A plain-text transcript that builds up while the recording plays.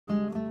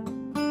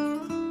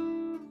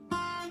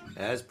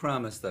As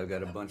promised, I've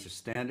got a bunch of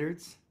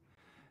standards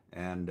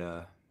and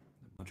a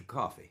bunch of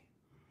coffee.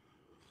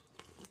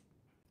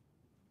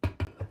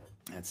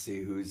 Let's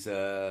see who's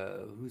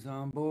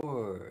on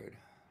board.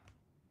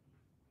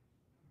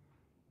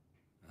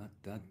 Da,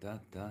 da, da,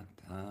 da,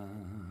 da.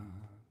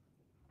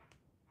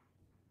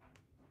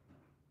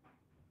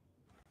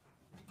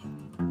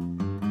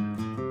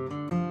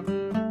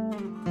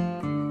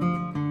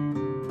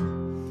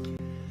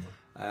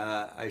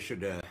 I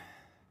should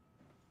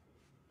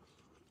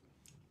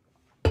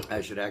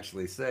I should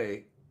actually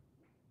say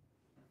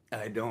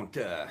I don't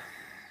I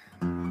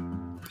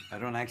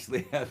don't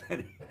actually have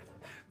any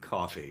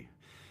coffee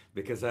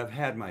because I've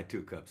had my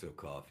 2 cups of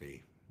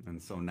coffee, and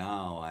so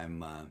now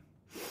I'm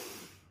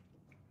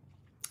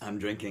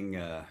drinking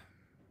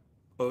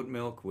oat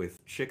milk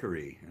with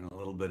chicory and a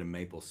little bit of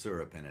maple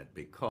syrup in it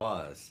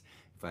because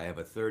if I have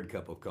a third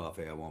cup of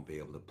coffee, I won't be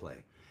able to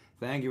play.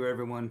 Thank you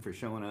everyone for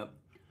showing up.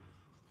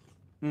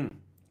 Mm,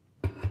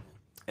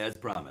 as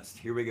promised,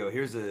 here we go.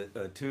 Here's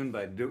a tune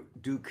by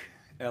Duke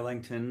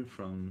Ellington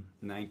from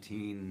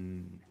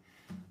 19.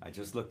 I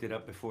just looked it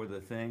up before the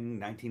thing.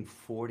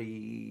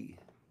 1940,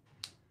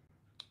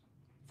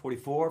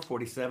 44,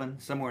 47,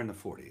 somewhere in the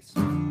 40s.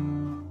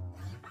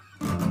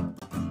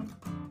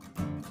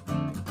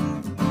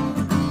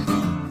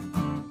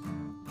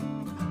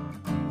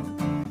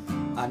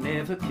 I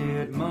never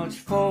cared much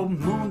for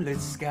moonlit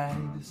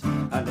skies.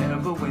 I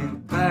never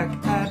went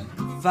back at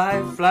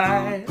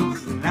fireflies.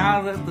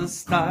 Now that the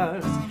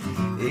stars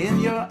in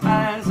your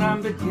eyes,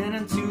 I'm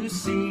beginning to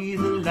see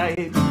the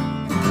light.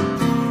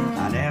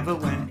 I never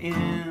went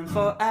in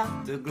for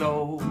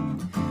afterglow,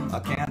 a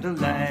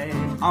candlelight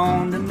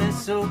on the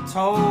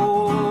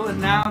mistletoe. And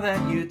now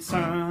that you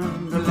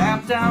turn the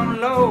lamp down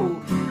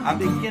low, I'm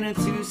beginning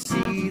to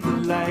see the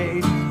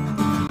light.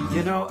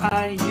 You know,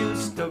 I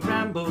used to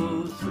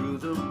ramble through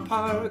the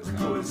park.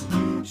 I was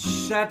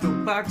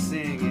shadow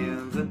boxing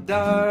in the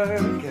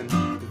dark, and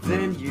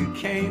then you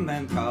came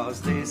and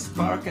caused a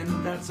spark,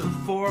 and that's a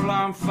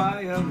 4-alarm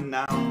fire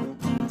now.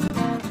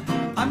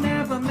 I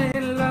never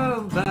made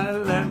love by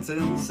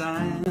lantern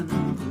sign,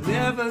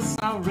 never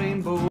saw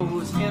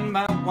rainbows in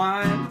my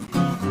wine.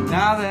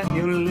 Now that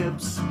your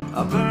lips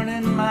are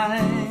burning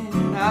mine,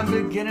 I'm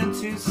beginning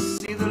to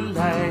see the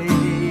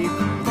light.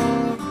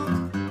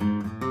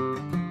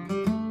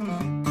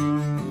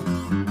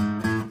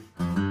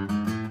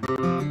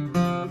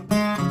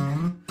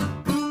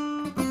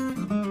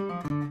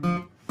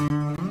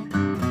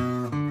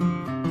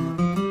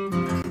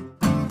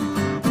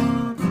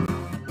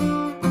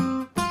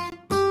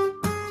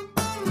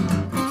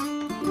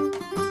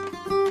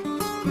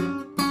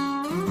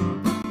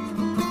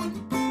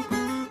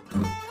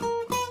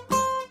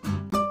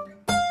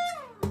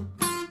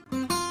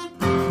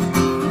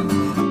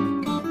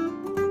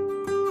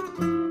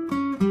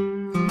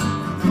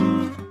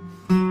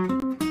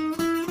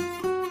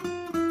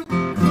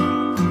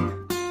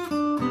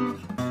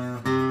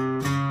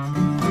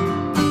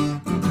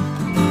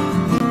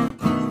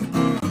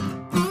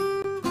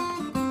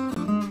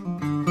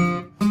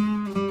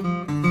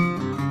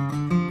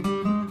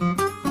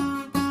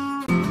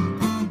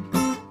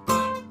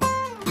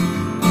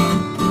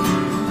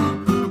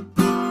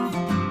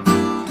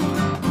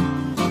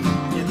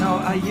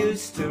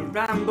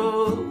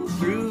 Ramble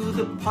through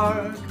the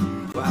park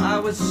where I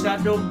was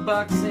shadow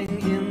boxing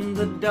in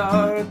the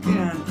dark,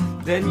 and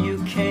then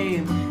you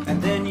came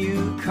and then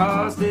you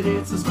caused it.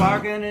 It's a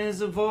spark and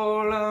it's a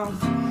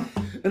love,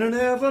 and I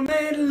never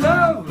made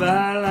love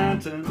by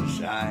lantern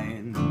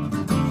shine.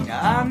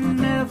 I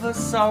never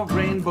saw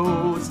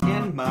rainbows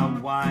in my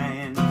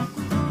wine.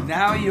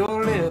 Now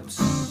your lips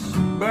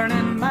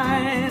burning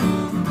mine,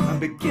 I'm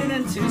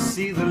beginning to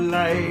see the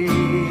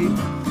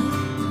light.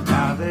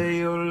 Now that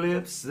your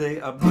lips,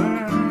 they are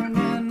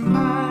burning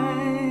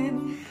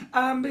mine,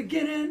 I'm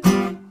beginning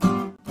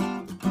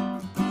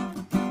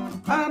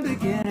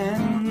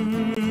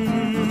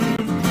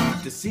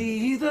to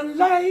see the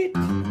light.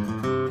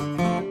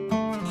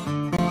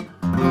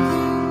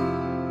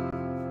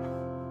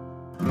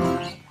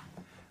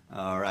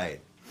 All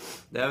right,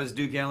 that was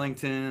Duke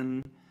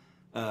Ellington.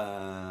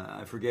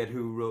 I forget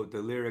who wrote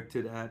the lyric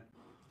to that.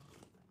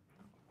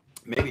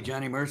 Maybe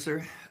Johnny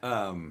Mercer.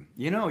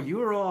 You know, you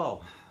were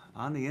all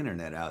on the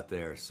internet out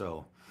there,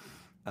 so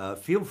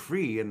feel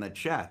free in the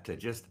chat to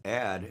just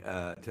add,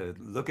 to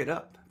look it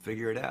up,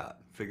 figure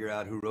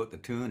out who wrote the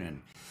tune,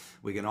 and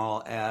we can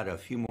all add a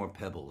few more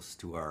pebbles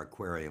to our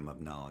aquarium of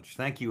knowledge.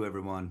 Thank you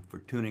everyone for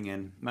tuning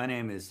in. My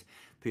name is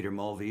Peter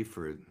Mulvey,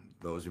 for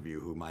those of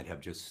you who might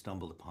have just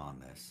stumbled upon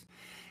this.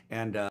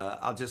 And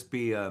I'll just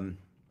be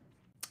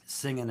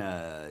singing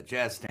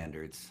jazz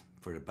standards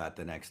for about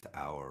the next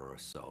hour or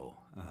so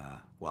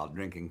while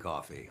drinking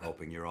coffee,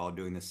 hoping you're all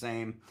doing the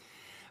same.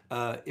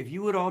 If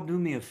you would all do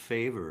me a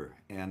favor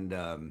and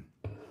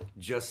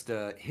just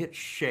hit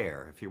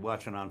share. If you're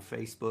watching on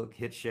Facebook,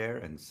 hit share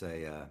and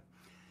say,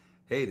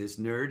 hey, this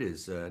nerd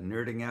is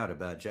nerding out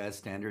about jazz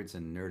standards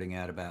and nerding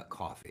out about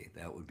coffee.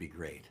 That would be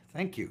great.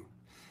 Thank you.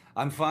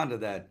 I'm fond of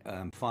that.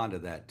 I'm fond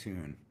of that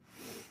tune.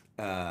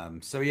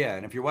 So yeah,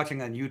 and if you're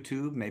watching on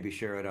YouTube, maybe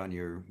share it on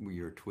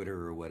your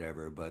Twitter or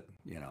whatever. But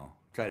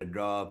try to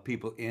draw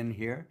people in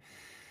here.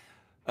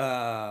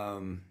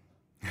 Um,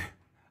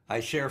 I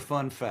share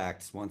fun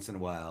facts once in a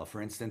while.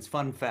 For instance,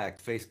 fun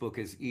fact: Facebook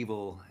is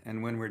evil,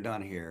 and when we're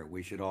done here,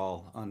 we should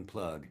all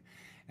unplug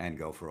and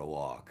go for a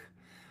walk.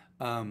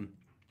 Um,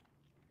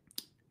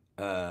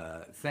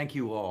 Thank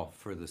you all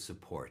for the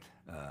support.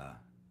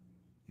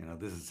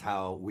 This is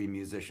how we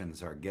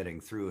musicians are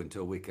getting through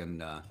until we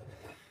can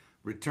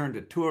return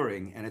to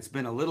touring, and it's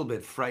been a little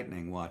bit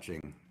frightening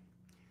watching.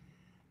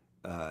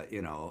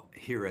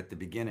 Here at the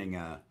beginning,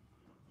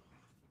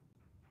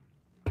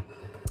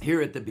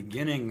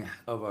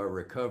 of our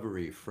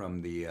recovery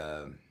from the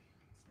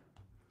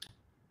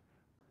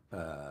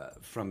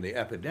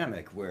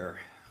epidemic, where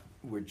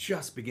we're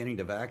just beginning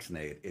to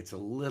vaccinate. It's a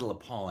little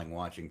appalling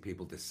watching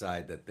people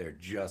decide that they're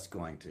just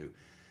going to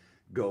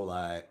go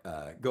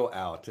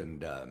out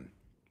and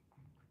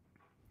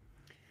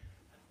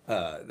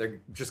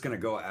they're just going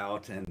to go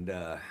out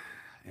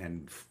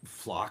and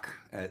flock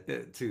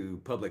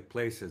to public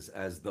places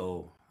as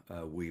though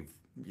we've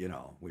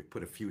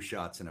put a few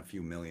shots in a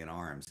few million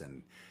arms,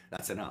 and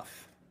that's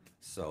enough.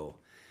 So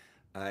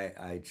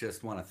I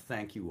just want to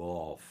thank you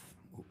all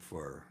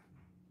for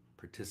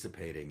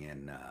participating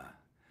in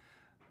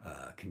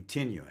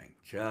continuing.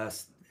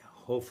 Just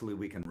hopefully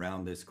we can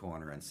round this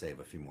corner and save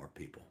a few more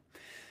people.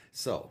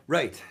 So,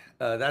 right,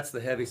 that's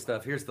the heavy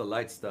stuff. Here's the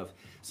light stuff.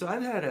 So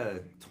I've had a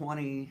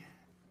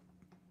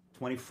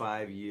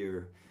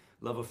 25-year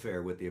love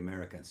affair with the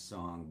American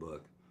Songbook.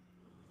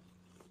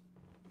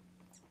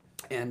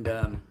 And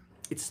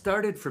it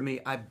started for me,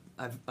 I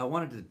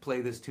wanted to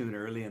play this tune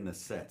early in the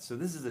set. So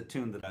this is a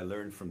tune that I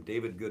learned from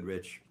David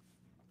Goodrich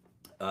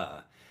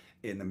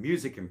in the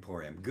Music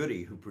Emporium.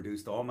 Goody, who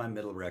produced all my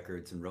middle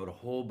records and wrote a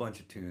whole bunch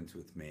of tunes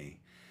with me.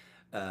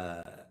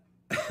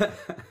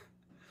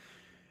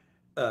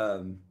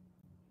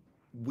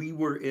 We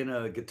were in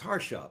a guitar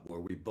shop where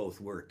we both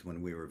worked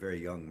when we were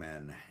very young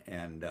men,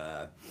 and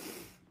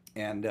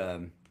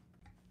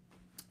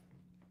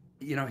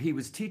he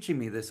was teaching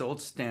me this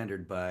old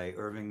standard by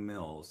Irving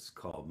Mills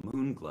called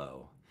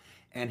Moonglow,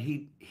 and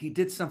he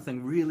did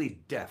something really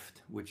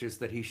deft, which is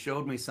that he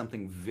showed me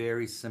something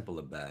very simple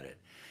about it.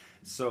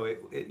 So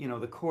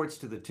the chords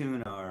to the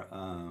tune are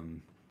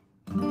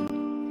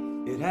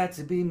it had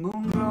to be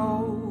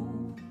moonglow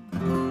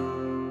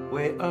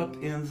way up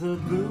in the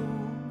blue.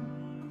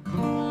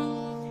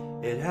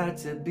 It had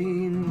to be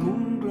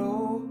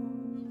moonglow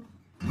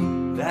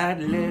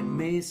that led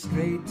me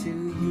straight to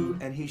you.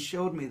 And he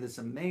showed me this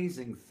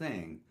amazing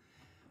thing,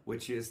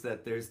 which is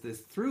that there's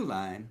this through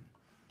line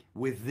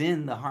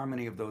within the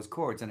harmony of those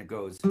chords, and it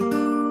goes.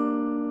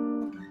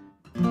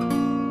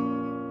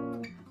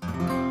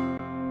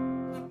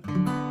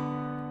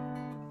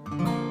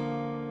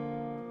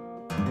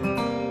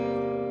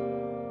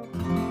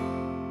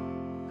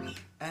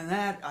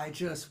 I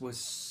just was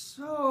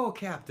so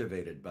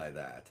captivated by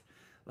that.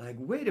 Like,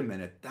 wait a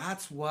minute,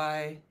 that's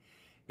why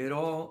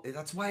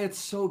it's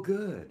so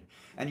good.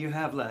 And you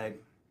have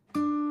like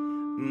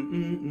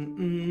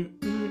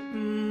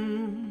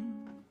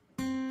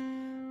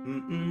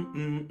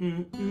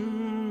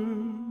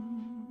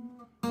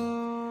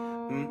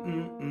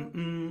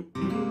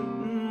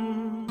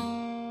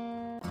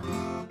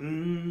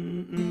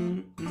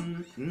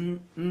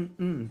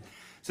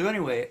so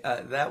anyway,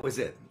 that was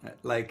it.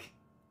 Like,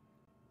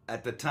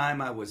 at the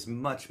time, I was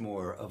much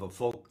more of a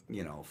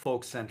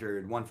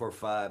folk-centered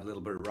 145, a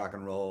little bit of rock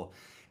and roll,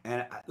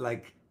 and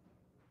like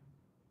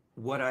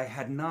what I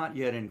had not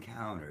yet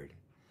encountered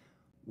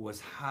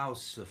was how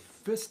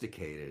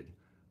sophisticated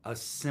a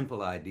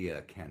simple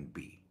idea can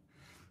be.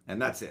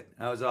 And that's it.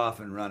 I was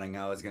off and running.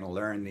 I was going to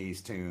learn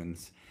these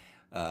tunes.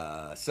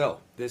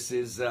 So this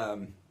is.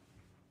 I'm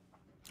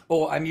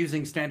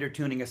using standard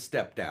tuning a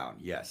step down.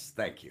 Yes,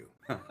 thank you.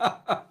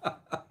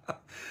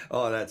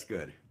 Oh, that's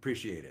good.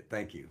 Appreciate it.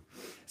 Thank you.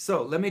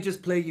 So let me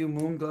just play you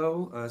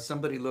Moonglow.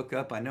 Somebody look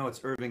up. I know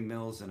it's Irving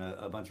Mills and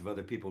a bunch of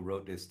other people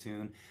wrote this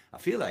tune. I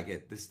feel like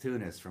it. This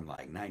tune is from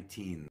like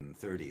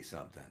 1930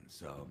 something.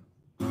 So.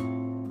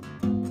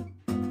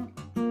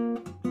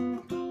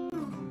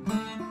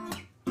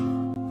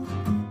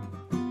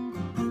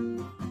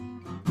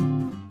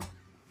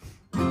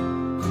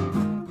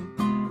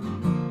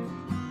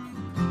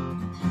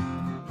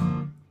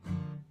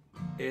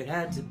 It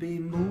had to be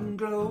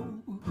moonglow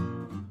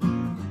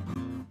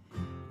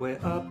way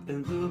up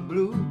in the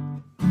blue.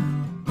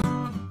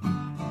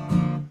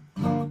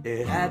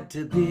 It had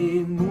to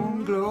be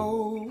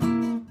moonglow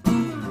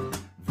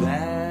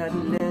that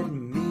led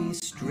me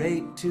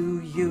straight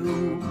to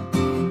you.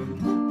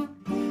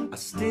 I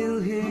still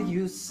hear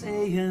you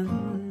saying,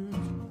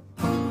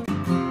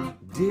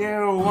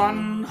 dear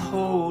one,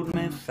 hold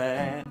me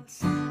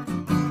fast.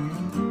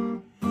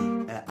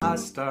 I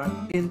start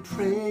in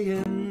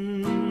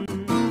praying,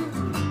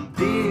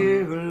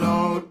 dear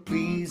Lord,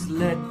 please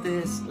let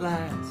this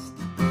last.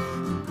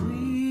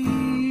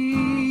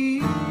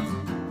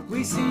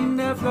 We seem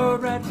to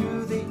float right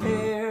through the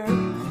air.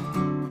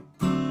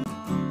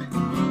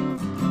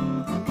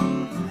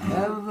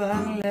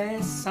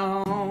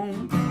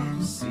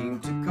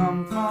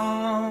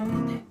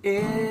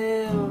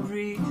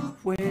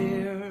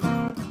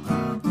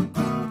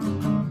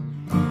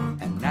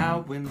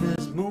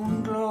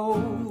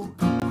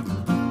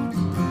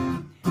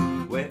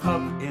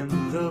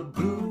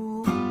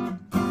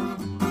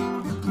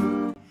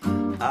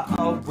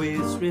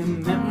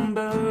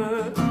 remember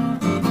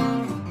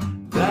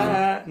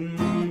that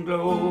moon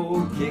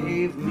glow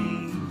gave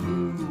me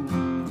you.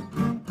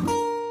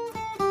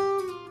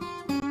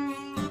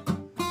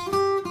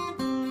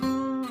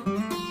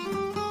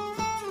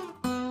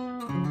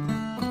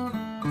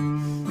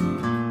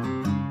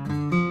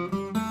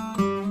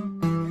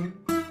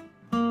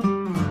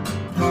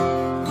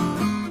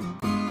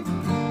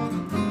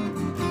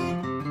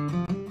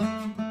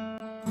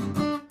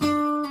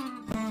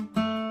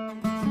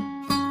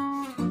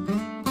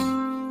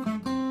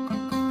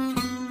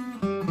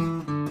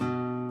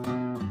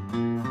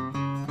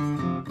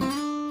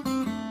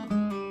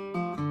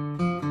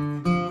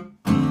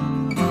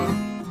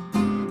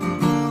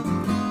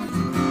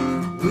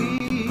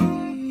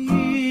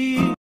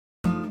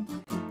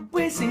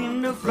 We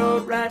seem to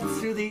float right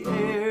through the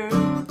air.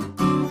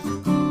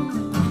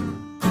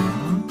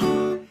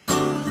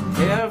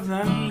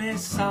 Heavenly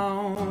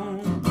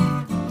sound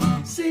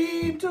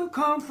seem to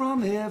come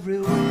from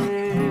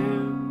everywhere.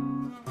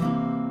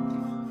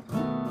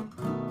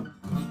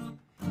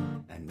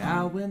 And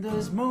now when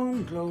there's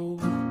moon glow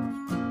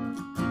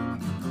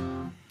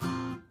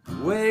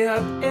way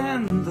up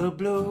in the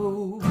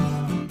blue,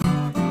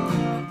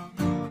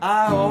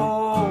 I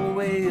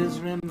always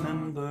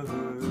remember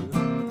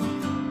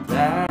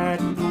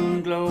that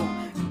moon glow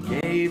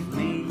gave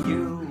me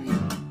you.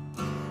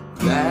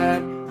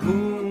 That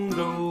moon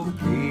glow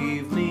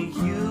gave me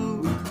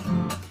you.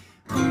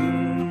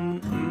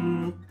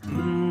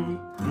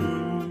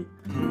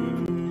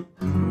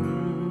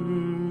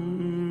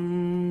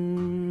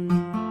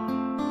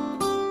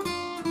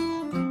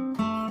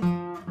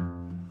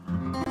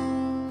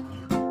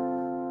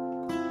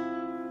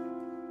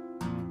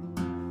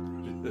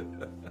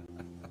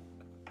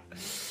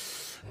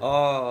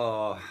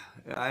 Oh,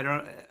 I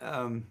don't.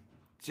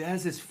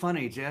 Jazz is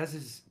funny. Jazz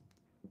is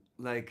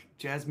like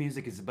jazz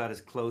music is about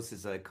as close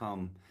as I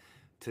come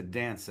to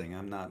dancing.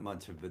 I'm not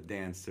much of a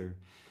dancer,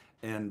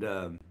 and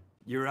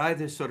you're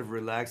either sort of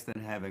relaxed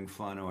and having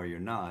fun, or you're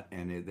not,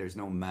 and there's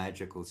no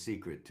magical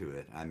secret to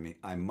it. I mean,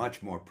 I'm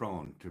much more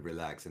prone to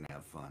relax and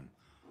have fun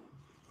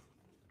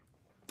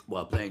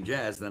while playing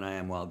jazz than I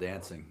am while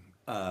dancing.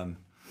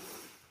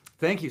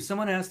 Thank you.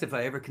 Someone asked if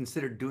I ever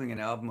considered doing an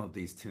album of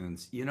these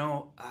tunes. You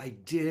know, I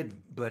did,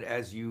 but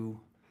as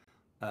you,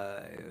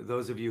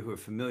 those of you who are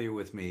familiar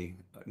with me,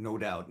 no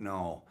doubt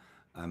know,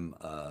 I'm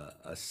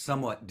a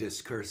somewhat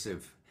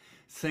discursive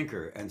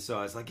thinker. And so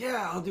I was like,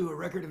 yeah, I'll do a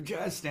record of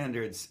jazz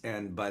standards.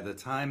 And by the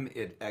time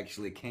it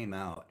actually came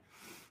out,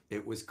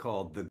 it was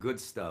called The Good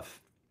Stuff.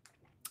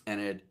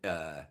 And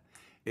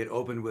it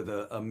opened with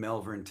a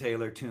Melvin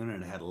Taylor tune,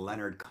 and it had a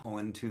Leonard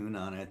Cohen tune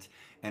on it.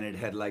 And it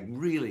had like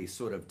really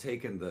sort of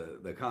taken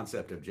the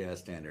concept of jazz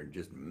standard,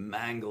 just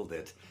mangled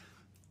it,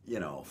 you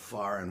know,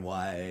 far and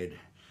wide.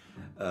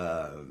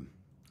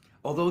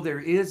 Although there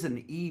is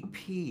an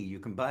EP, you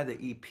can buy the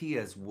EP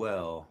as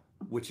well,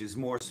 which is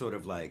more sort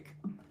of like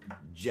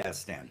jazz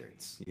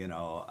standards, you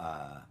know.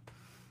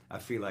 I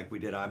feel like we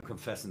did I'm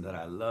Confessing That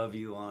I Love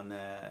You on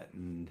that,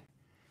 and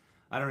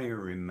I don't even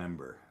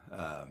remember.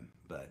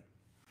 But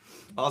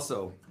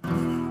also,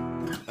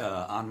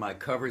 on my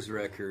covers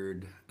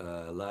record,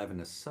 Live in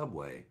the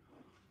Subway,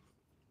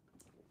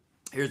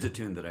 here's a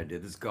tune that I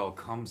did. This is called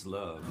Comes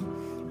Love.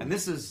 And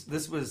this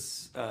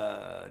was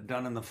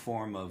done in the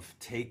form of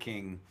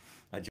taking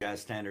a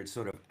jazz standard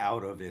sort of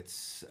out of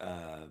its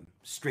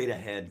straight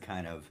ahead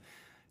kind of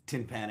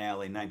Tin Pan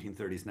Alley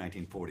 1930s,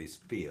 1940s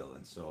feel.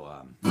 And so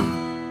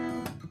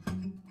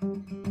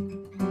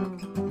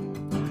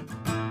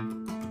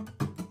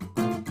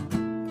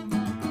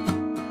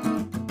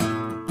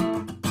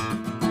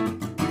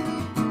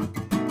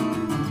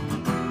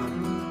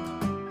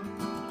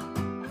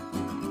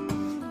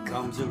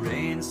comes a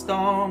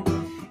rainstorm,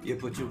 you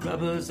put your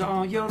rubbers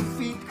on your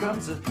feet.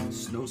 Comes a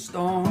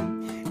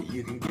snowstorm,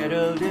 you can get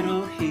a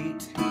little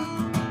heat.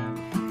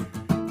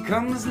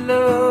 Comes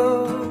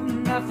love,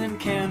 nothing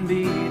can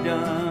be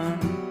done.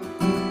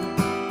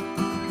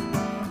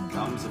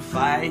 Comes a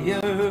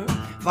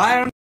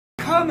fire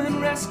come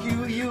and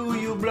rescue you.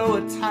 You blow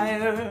a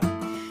tire,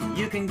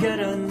 you can get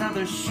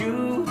another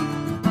shoe.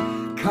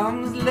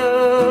 Comes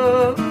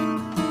love,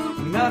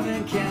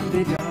 nothing can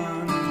be done.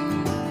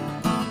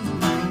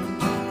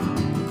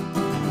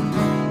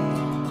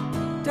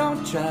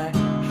 Don't try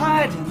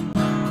hiding,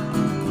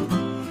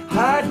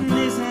 hiding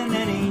isn't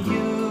any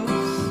use.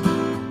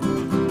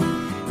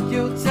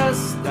 You'll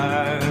just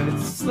start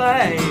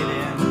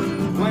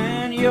sliding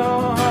when your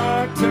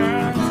heart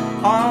turns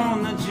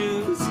on the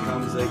juice.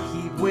 Comes a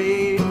heat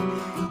wave,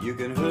 you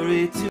can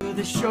hurry to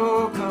the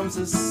shore. Comes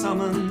a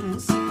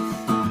summons,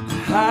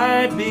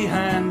 hide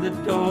behind the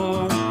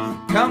door.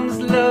 Comes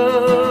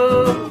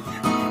love,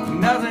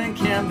 nothing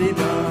can be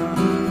done.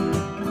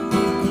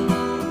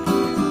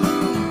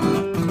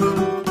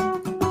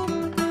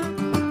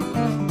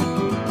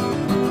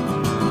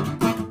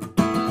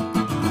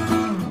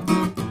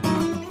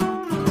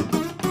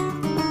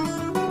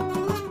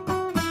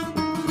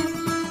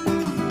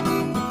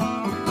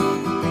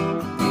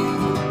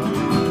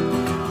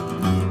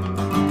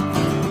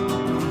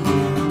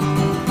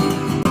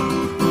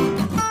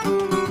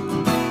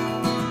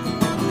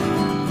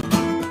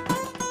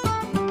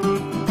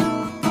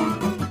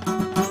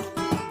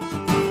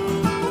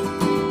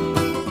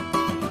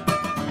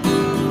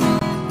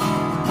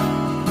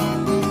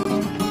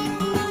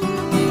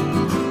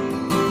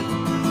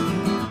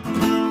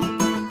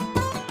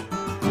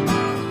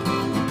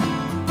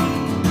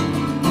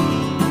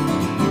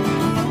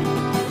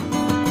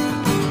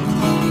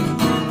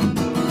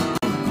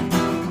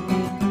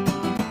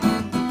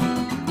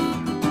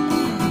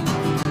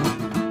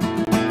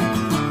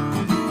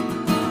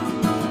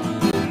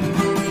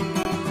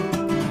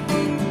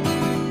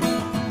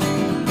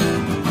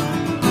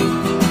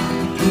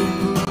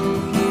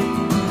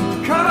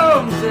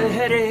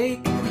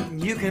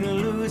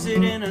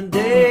 a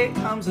day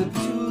comes a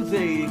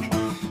toothache.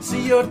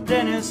 See your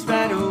dentist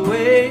right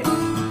away.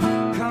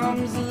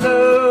 Comes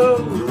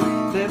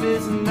love, there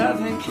is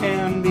nothing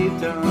can be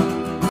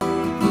done.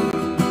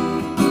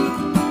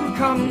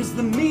 Comes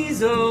the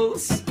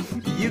measles,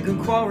 you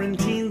can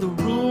quarantine the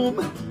room.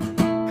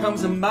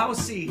 Comes a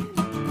mousey,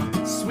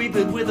 sweep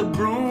it with a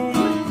broom.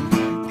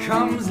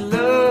 Comes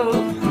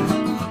love,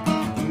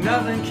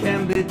 nothing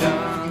can be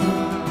done.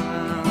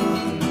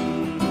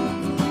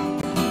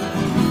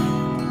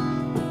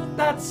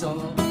 That's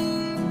all,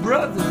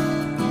 brother,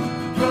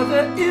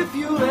 brother, if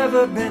you've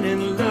ever been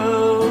in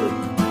love.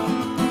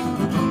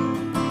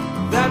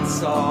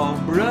 That's all,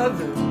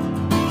 brother,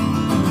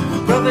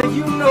 brother,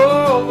 you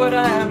know what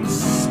I am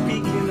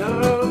speaking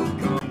of.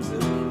 Comes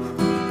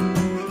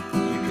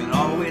you can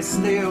always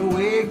stay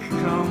awake.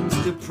 Comes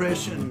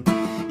depression,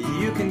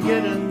 you can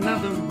get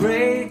another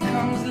break.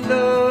 Comes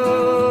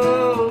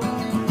love,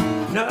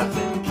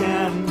 nothing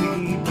can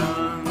be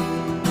done.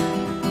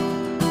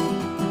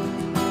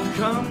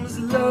 Comes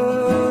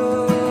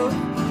love,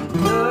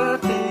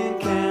 nothing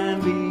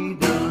can be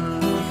done.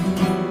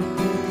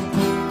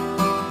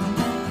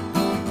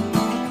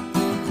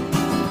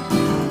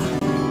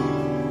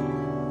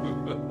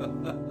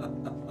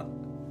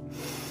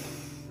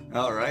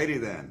 Alrighty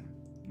then,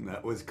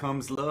 that was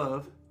Comes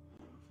Love.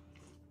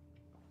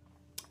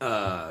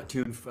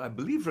 Tune, I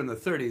believe, from the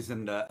 30s,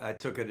 and I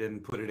took it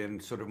and put it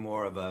in sort of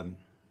more of a,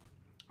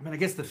 I mean, I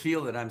guess the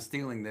feel that I'm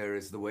stealing there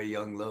is the way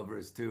Young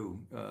Lovers do,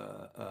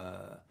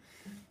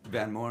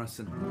 Van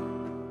Morrison.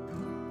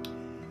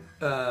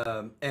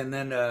 And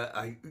then,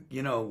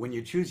 you know, when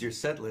you choose your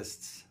set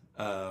lists,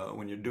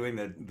 when you're doing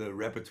the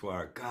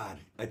repertoire, God,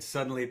 it's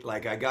suddenly,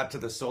 like, I got to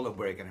the solo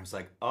break and I was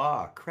like,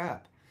 oh,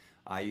 crap,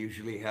 I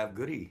usually have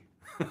Goody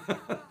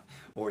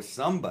or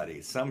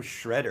somebody, some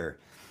shredder,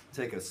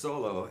 take a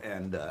solo,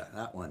 and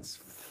that one's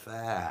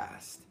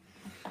fast.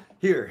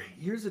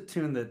 Here's a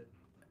tune that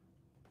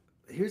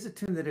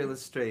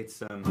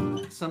illustrates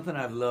something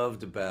I've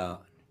loved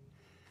about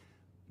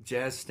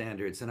jazz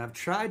standards, and I've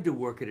tried to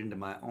work it into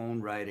my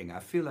own writing. I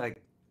feel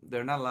like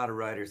there are not a lot of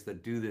writers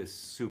that do this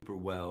super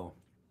well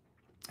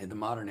in the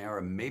modern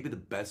era. Maybe the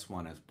best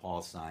one is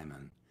Paul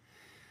Simon.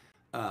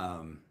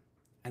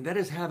 And that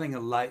is having a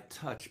light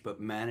touch, but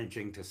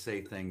managing to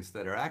say things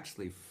that are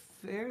actually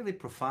fairly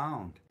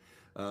profound.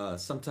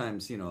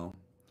 Sometimes, you know,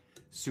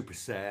 super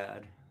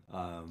sad.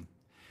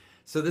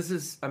 So this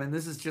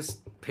is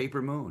just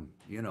Paper Moon,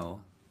 you know,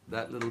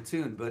 that little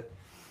tune. But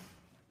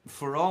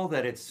for all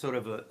that it's sort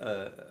of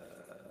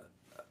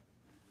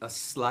a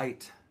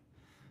slight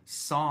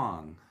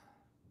song,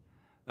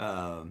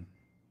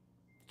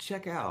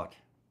 check out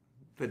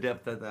the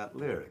depth of that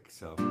lyric.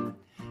 So,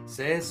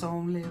 say it's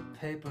only a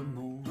paper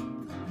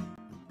moon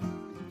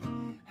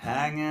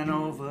hanging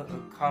over a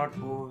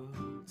cardboard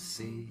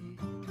sea,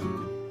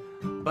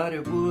 but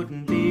it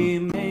wouldn't be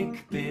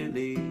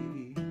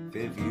make-believe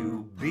if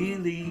you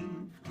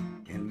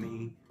believed in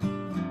me.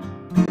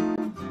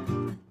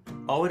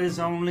 Oh, it is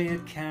only a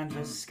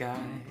canvas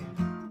sky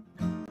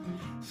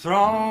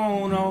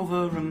thrown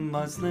over a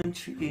muslin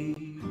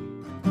tree,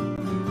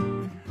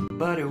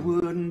 but it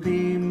wouldn't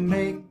be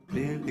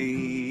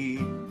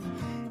make-believe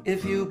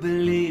if you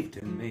believed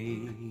in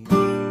me.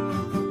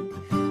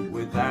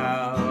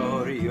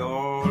 Without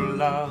your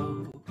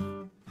love,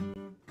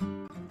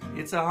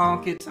 it's a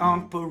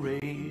honky-tonk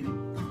parade.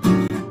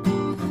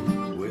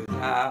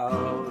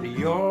 Without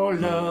your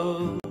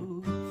love,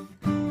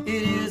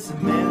 it is a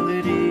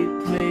melody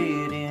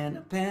played in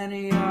a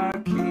penny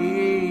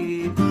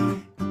arcade.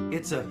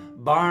 It's a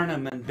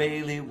Barnum and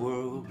Bailey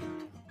world.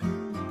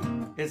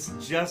 It's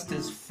just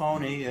as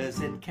phony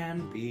as it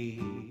can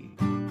be,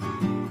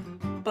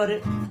 but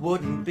it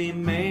wouldn't be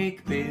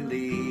make-believe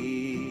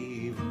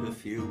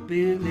if you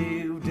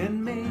believed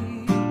in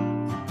me.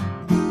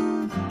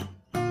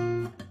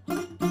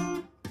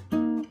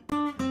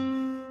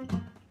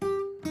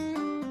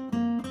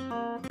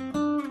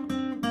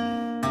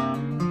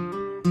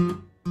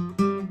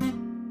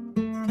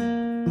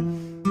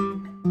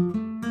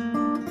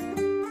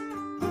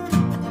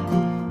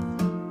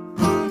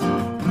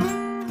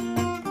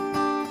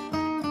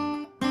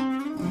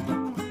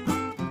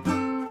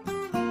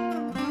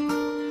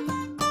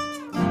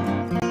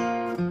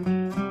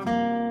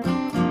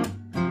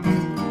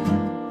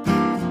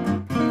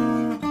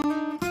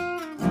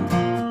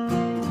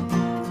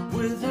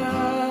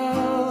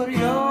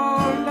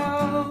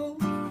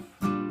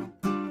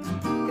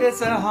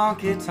 It's a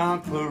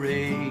honky-tonk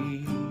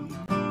parade.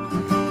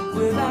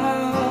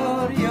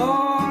 Without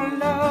your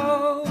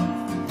love,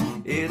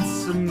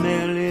 it's a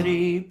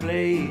melody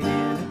played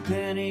in a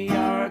penny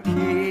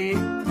arcade.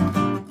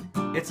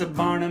 It's a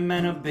Barnum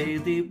and a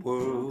Bailey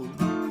world.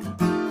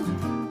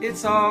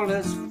 It's all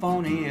as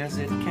phony as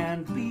it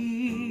can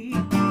be,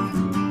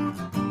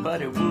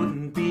 but it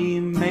wouldn't be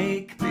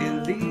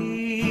make-believe,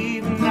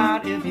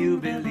 not if you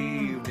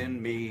believed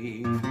in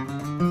me.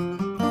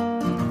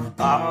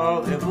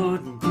 Oh, it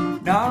wouldn't.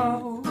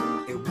 No,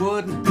 it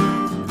wouldn't,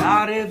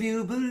 not if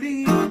you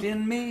believed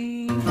in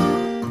me.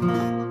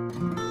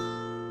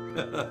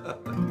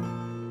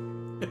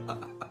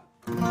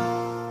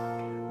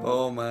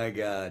 Oh my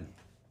God.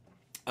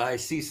 I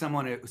see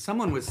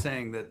someone was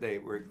saying that they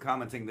were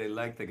commenting they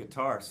liked the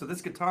guitar. So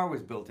this guitar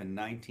was built in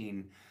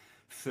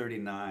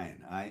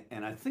 1939.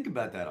 I think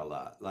about that a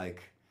lot.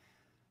 Like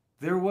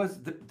there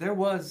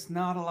was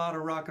not a lot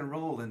of rock and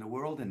roll in the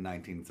world in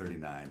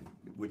 1939,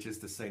 which is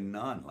to say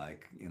none.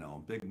 Like,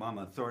 Big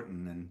Mama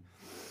Thornton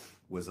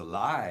was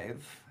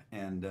alive,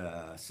 and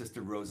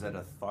Sister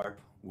Rosetta Tharpe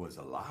was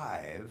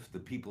alive. The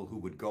people who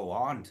would go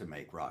on to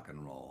make rock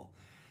and roll,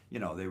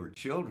 they were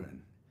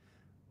children.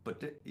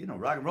 But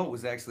rock and roll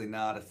was actually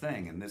not a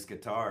thing, and this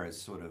guitar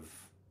is sort of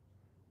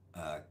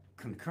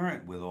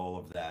concurrent with all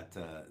of that.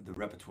 The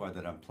repertoire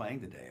that I'm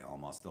playing today,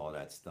 almost all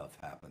that stuff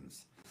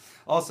happens.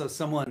 Also,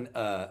 someone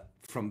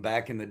from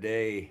back in the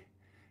day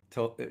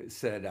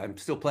said, "I'm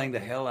still playing the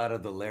hell out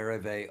of the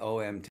Larrivee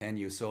OM10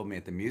 you sold me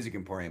at the Music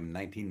Emporium in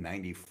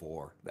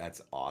 1994."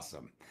 That's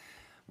awesome.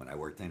 When I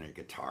worked in a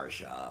guitar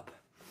shop.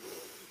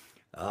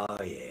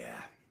 Oh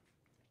yeah.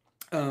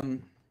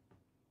 Um,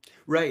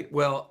 Right.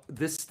 Well,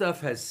 this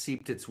stuff has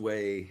seeped its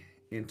way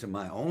into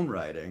my own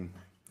writing.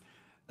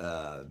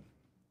 Uh,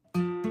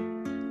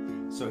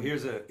 so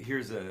here's a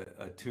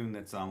tune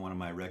that's on one of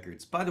my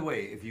records. By the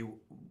way, if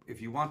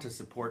you want to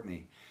support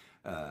me,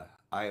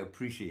 I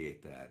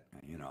appreciate that.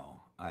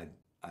 I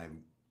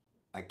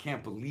I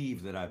can't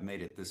believe that I've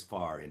made it this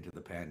far into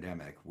the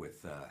pandemic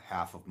with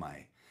half of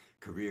my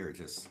career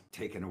just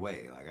taken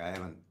away. Like I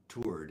haven't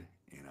toured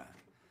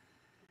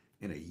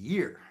in a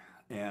year,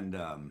 and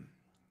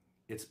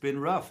it's been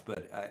rough,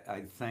 but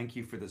I thank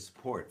you for the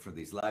support for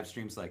these live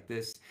streams like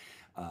this.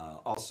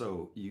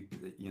 Also,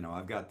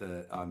 I've got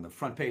on the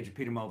front page of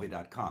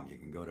petermulvey.com. You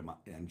can go to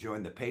and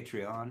join the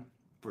Patreon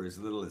for as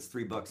little as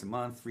 $3 a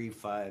month, 3,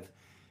 5,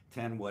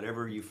 10,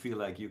 whatever you feel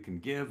like you can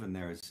give, and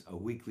there's a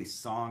weekly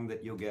song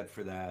that you'll get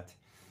for that.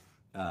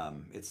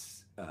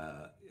 It's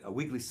a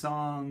weekly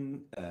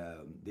song,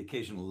 the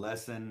occasional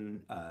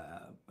lesson,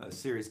 a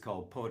series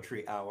called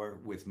Poetry Hour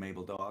with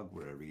Mabel Dog,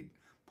 where I read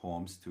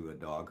poems to a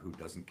dog who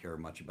doesn't care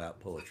much about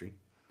poetry.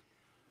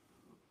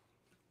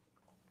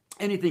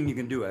 Anything you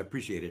can do, I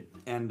appreciate it.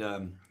 And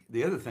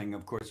the other thing,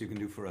 of course, you can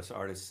do for us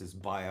artists is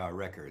buy our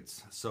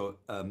records. So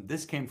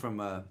this came from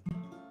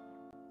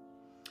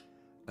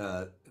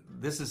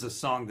this is a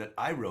song that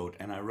I wrote,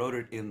 and I wrote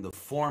it in the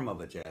form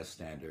of a jazz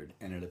standard,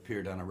 and it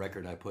appeared on a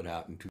record I put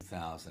out in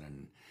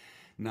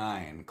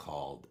 2009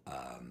 called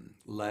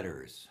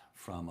Letters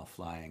from a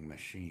Flying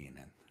Machine.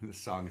 And the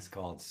song is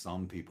called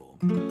Some People.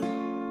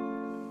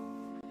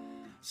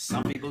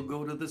 Some people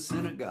go to the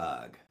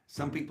synagogue.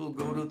 Some people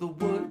go to the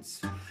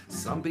woods.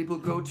 Some people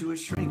go to a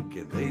shrink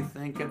and they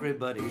think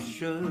everybody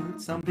should.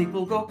 Some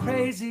people go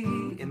crazy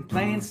in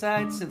plain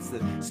sight since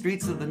the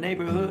streets of the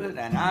neighborhood.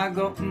 And I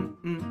go,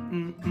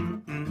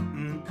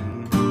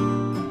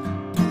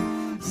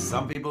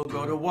 Some people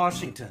go to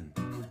Washington.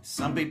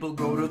 Some people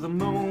go to the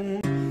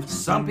moon.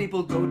 Some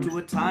people go to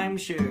a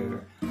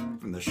timeshare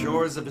from the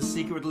shores of a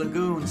secret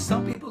lagoon.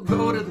 Some people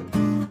go to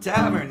the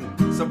tavern.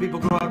 Some people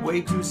go out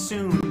way too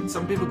soon.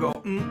 Some people go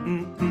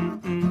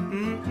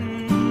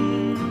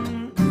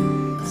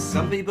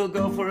Some people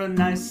go for a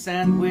nice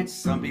sandwich.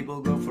 Some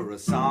people go for a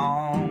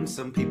song.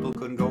 Some people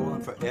couldn't go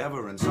on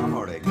forever, and some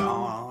already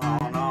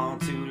gone on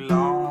too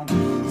long.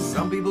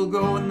 Some people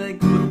go and they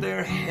put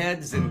their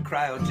heads in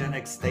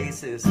cryogenic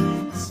stasis.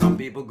 Some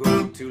people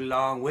go too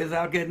long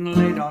without getting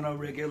laid on a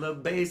regular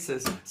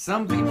basis.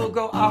 Some people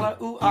go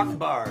Allahu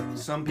Akbar.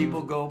 Some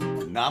people go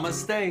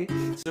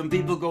Namaste. Some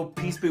people go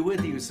peace be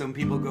with you. Some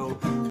people go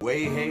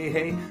way hey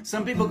hey.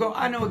 Some people go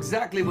I know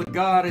exactly what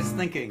God is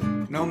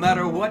thinking, no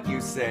matter what you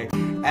say.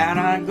 And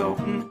I go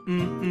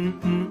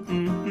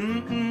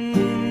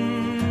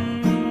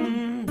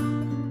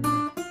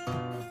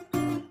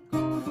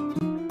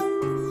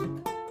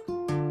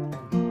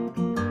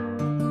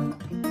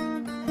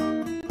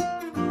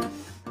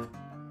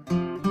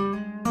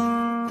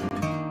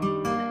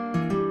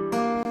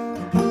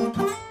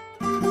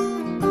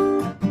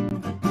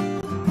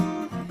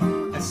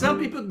Some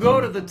people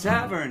go to the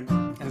tavern,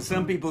 and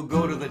some people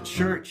go to the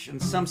church,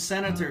 and some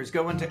senators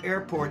go into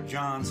airport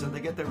johns and they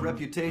get their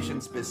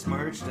reputations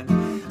besmirched.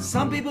 And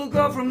some people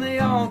go from the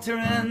altar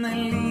and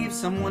they leave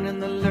someone in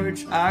the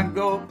lurch. I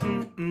go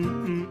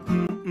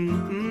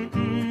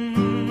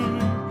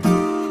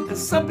And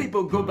some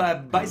people go by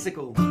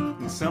bicycle,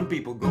 and some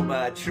people go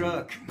by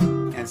truck.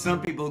 And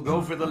some people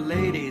go for the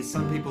ladies,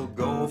 some people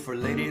go for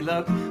lady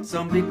luck.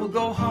 Some people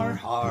go har,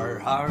 har,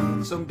 har.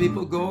 Some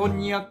people go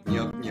nyuk,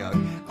 nyuk, nyuk.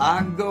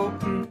 I go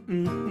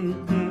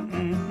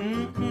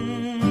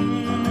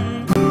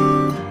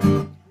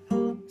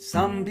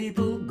Some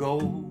people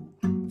go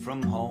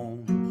from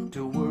home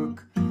to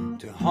work,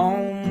 to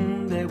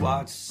home they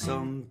watch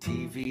some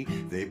TV.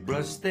 They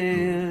brush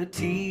their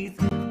teeth,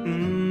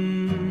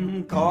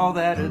 call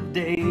that a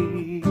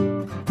day.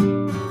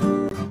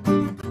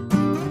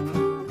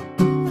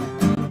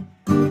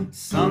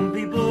 Some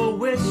people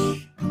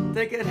wish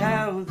they could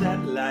have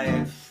that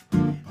life.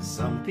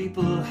 Some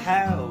people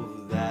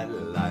have that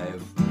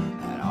life,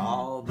 and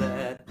all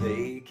that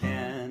they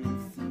can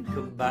think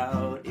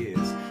about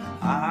is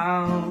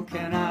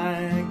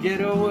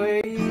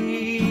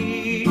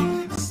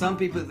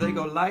people, they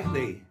go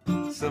lightly.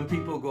 Some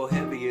people go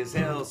heavy as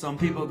hell. Some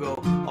people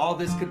go, all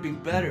this could be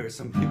better.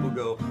 Some people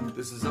go,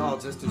 this is all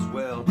just as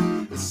well.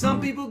 Some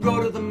people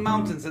go to the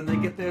mountains and they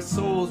get their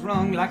souls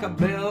rung like a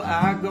bell.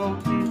 I go,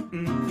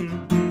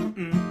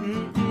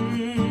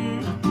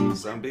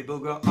 Some people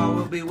go, all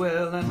will be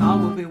well, and all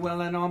will be well,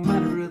 and all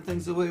manner of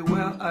things will be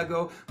well. I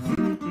go,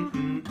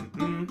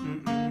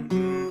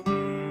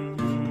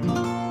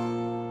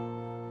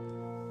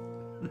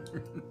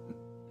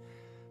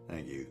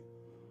 Thank you.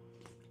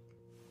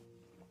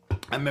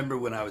 I remember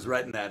when I was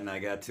writing that and I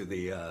got to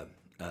the,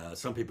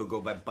 some people go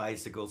by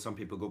bicycle, some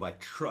people go by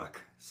truck,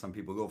 some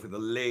people go for the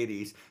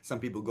ladies, some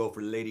people go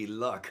for lady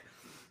luck.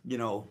 You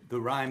know, the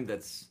rhyme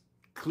that's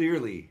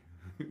clearly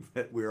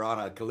that we're on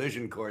a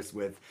collision course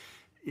with,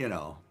 you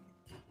know,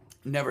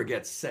 never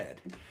gets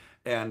said.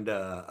 And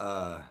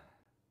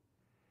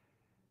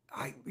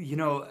you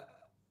know,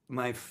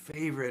 my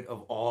favorite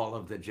of all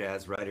of the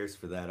jazz writers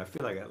for that, I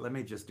feel like, let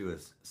me just do a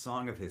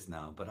song of his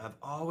now, but I've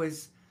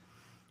always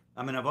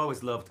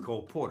loved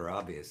Cole Porter,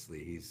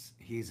 obviously.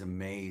 He's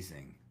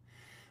amazing.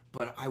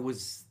 But I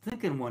was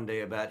thinking one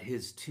day about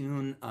his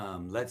tune,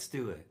 Let's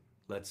Do It,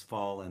 Let's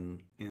Fall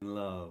in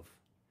Love.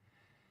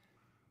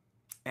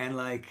 And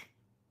like,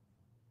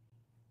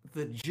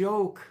 the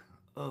joke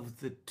of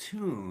the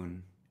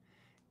tune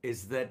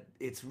is that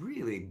it's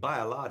really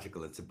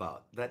biological.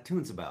 That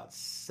tune's about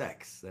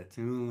sex. That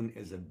tune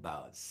is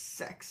about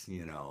sex,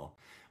 you know.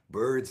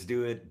 Birds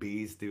do it,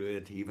 bees do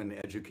it, even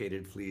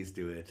educated fleas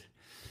do it.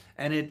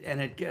 And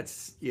it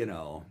gets, you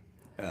know,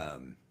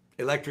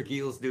 electric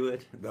eels do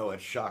it, though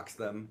it shocks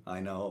them, I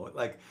know.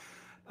 Like,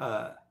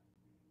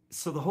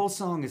 so the whole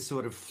song is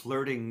sort of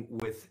flirting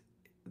with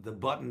the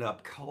buttoned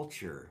up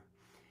culture.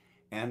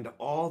 And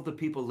all the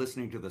people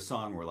listening to the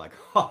song were like,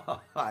 ha,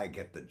 ha, ha, I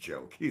get the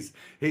joke. He's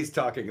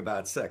talking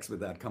about sex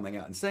without coming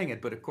out and saying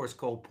it. But of course,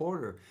 Cole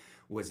Porter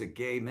was a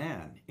gay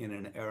man in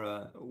an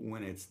era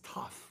when it's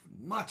tough,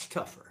 much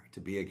tougher to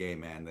be a gay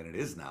man than it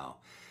is now.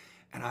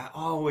 And I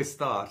always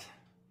thought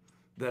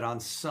that on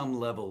some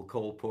level,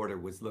 Cole Porter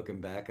was looking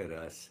back at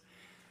us,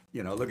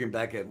 you know, looking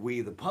back at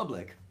we, the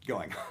public,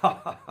 going, ha,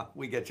 ha, ha,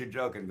 we get your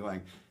joke, and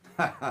going,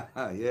 ha, ha,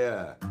 ha,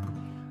 yeah,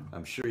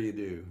 I'm sure you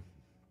do.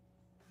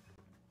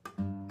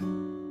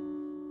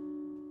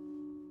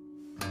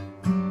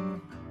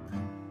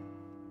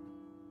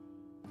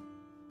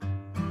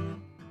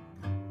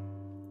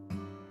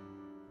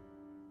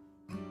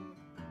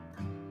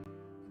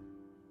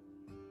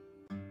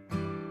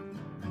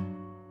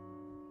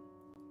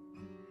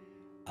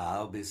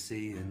 I'll be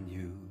seeing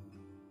you.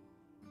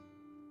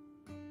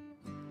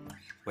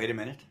 Wait a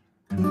minute.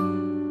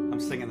 I'm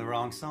singing the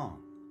wrong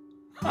song.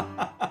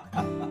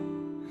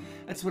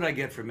 That's what I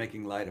get for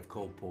making light of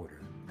Cole Porter.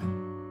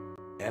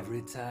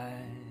 Every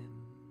time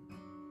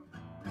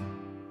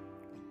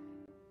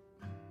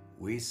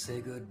we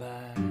say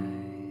goodbye,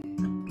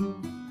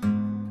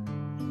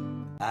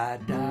 I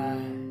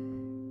die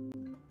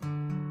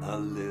a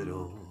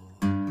little.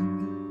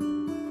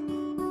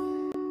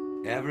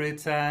 Every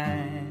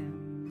time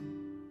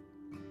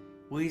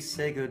we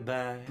say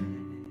goodbye,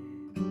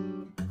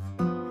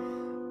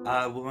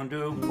 I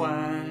wonder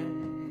why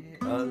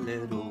a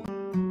little.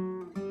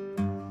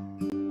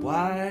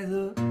 Why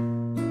the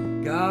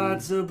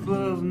gods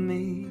above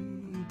me,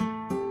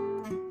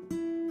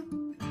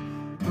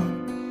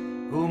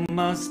 who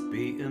must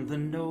be in the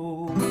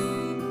know,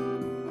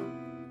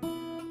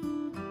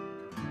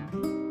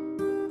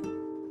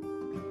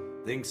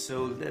 think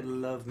so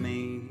little of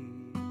me,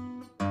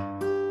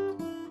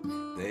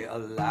 they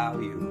allow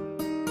you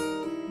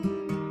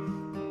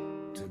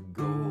to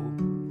go.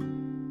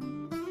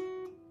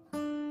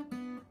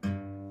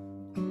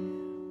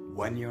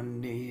 When you're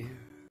near,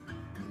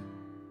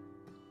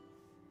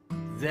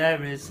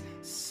 there is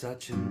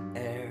such an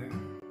air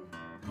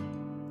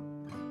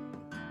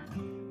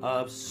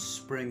of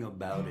spring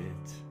about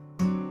it.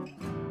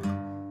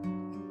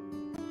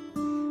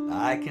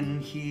 I can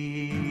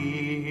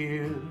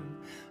hear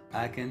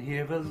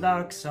a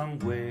lark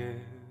somewhere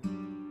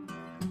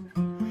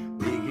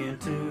begin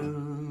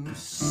to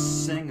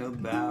sing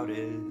about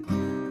it.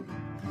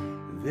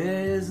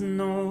 There's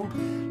no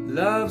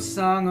love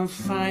song of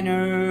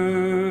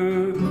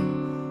finer,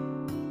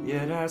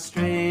 yet how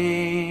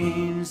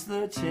strange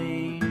the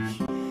change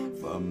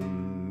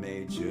from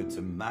major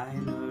to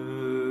minor.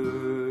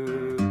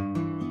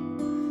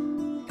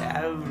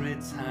 Every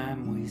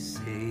time we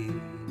say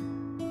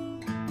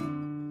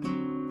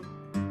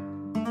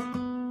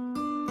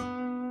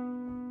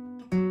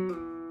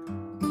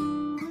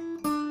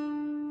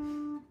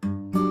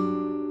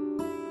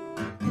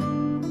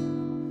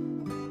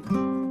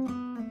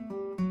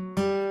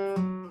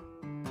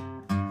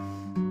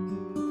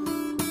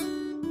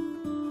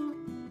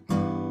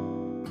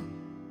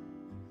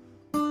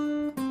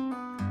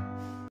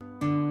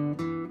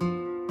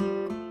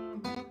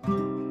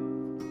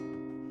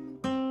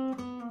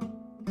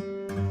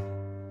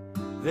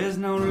there's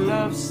no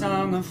love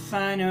song of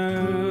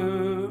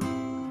finer,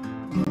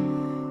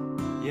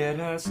 yet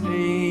how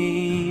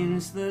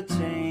strange the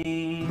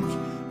change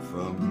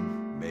from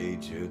major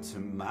major to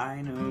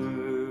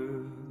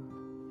minor.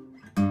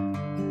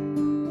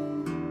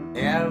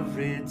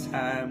 Every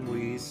time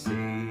we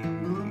say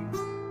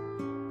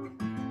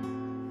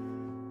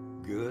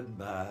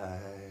goodbye.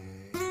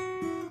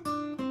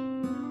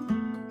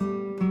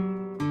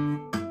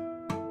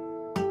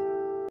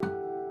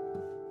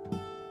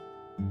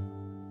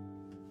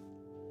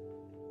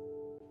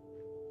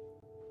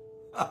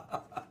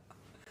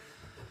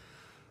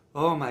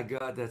 Oh my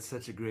God, that's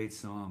such a great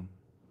song.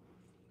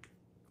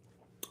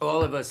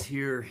 All of us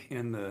here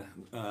in the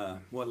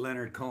what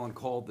Leonard Cohen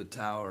called the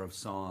Tower of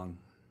Song,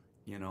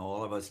 you know,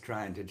 all of us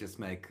trying to just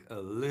make a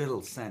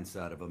little sense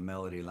out of a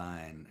melody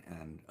line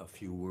and a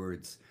few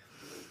words.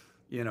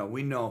 You know,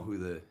 we know who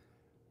the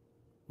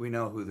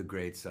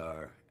greats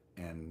are,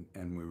 and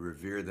we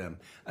revere them.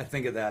 I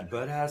think of that,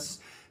 but how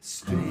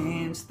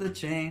strange the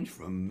change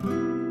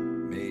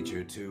from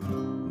major to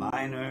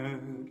minor.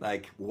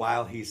 Like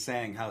while he's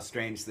saying how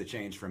strange the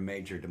change from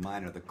major to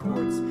minor, the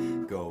chords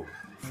go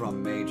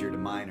from major to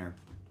minor.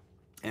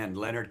 And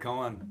Leonard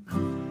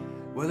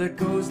Cohen, well, it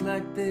goes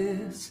like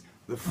this: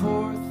 the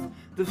fourth,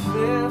 the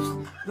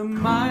fifth, the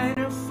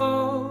minor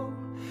fall,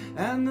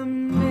 and the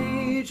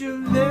major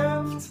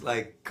left.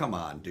 Like, come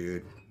on,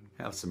 dude.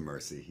 Have some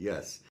mercy.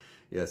 Yes.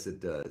 Yes, it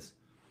does.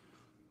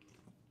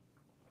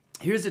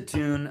 Here's a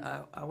tune.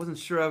 I wasn't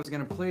sure I was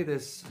going to play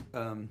this.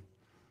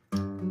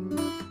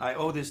 I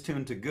owe this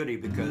tune to Goody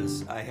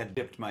because I had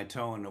dipped my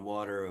toe in the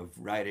water of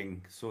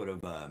writing sort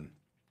of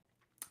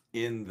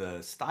in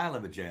the style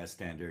of a jazz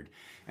standard,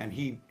 and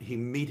he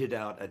meted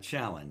out a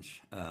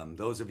challenge.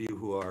 Those of you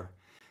who are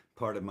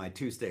part of my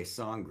Tuesday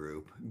song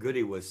group,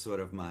 Goody was sort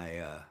of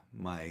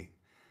my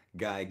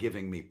guy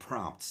giving me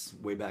prompts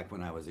way back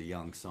when I was a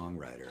young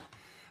songwriter.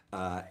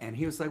 And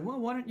he was like, well,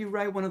 why don't you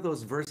write one of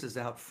those verses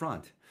out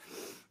front?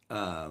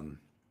 And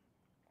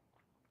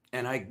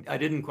I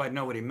didn't quite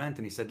know what he meant.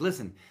 And he said,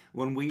 listen,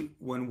 when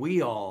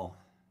we all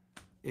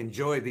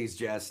enjoy these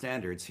jazz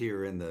standards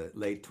here in the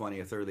late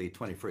 20th, early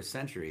 21st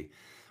century,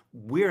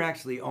 we're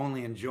actually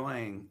only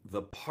enjoying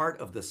the part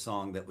of the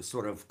song that was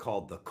sort of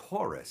called the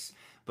chorus.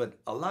 But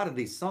a lot of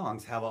these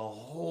songs have a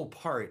whole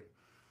part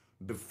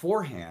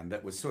beforehand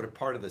that was sort of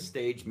part of the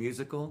stage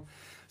musical.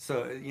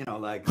 So, you know,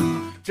 like,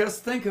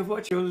 just think of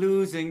what you're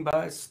losing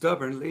by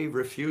stubbornly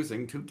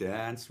refusing to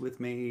dance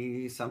with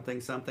me. Something,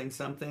 something,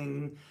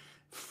 something.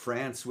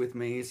 France with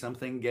me,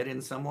 something, get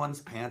in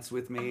someone's pants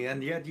with me,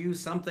 and yet you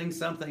something,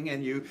 something,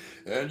 and you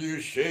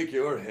shake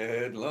your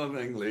head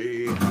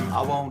lovingly.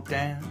 I won't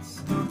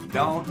dance,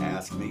 don't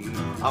ask me,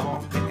 I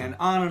won't, and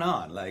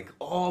on, like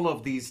all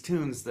of these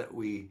tunes that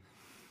we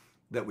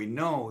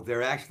know,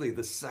 they're actually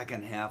the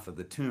second half of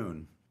the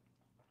tune.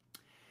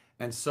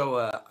 And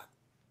so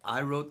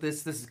I wrote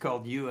this is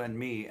called You and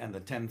Me and the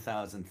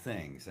 10,000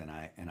 Things, and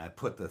I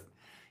put the,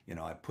 you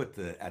know, I put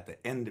the, at the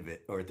end of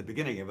it, or at the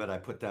beginning of it, I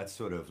put that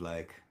sort of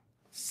like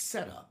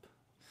setup.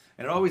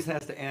 And it always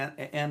has to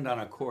end on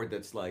a chord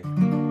that's like,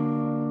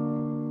 and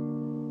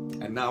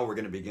now we're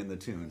going to begin the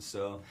tune.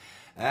 So,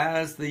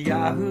 as the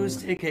Yahoos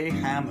take a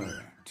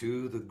hammer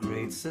to the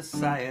great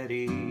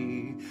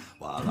society,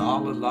 while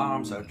all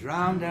alarms are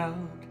drowned out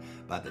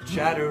by the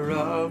chatter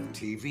of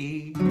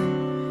TV,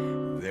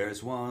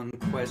 there's one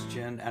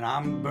question, and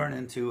I'm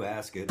burning to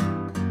ask it.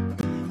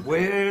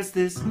 Where's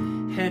this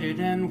headed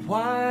and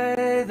why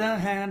the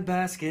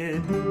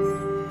handbasket?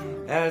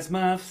 As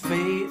my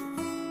faith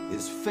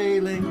is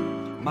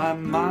failing, my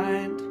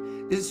mind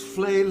is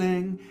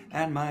flailing,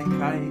 and my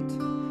kite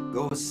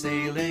goes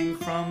sailing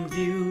from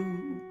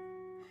view,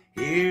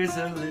 here's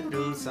a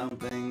little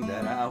something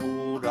that I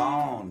hold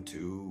on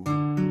to.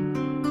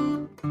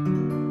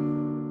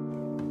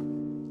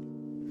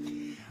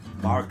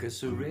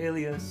 Marcus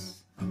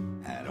Aurelius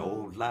and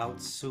old Lao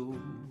Tzu,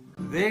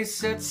 they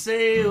set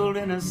sail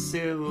in a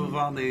sieve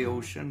on the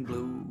ocean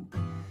blue,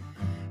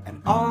 and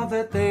all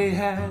that they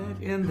had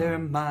in their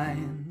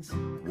minds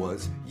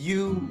was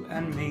you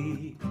and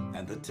me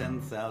and the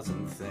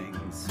 10,000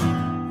 things.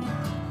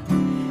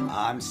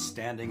 I'm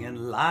standing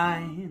in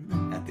line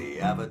at the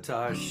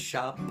Avatar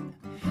shop,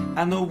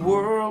 and the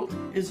world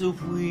is a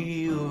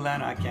wheel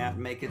and I can't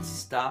make it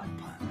stop.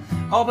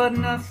 Oh, but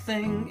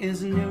nothing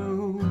is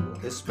new,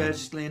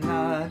 especially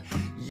not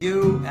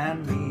you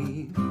and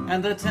me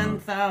and the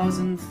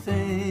 10,000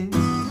 things.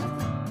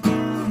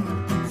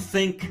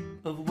 Think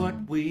of what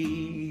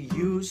we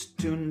used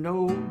to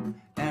know,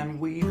 and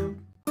we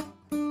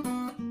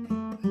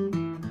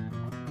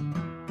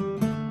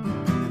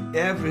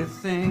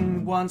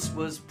everything once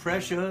was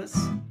precious,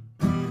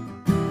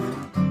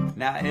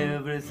 now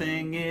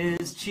everything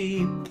is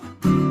cheap,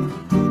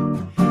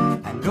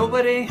 and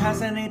nobody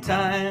has any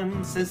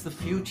time since the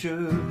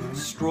future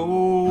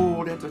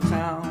strolled into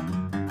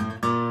town.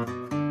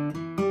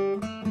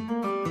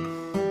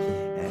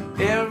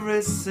 And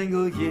every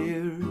single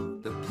year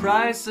the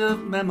price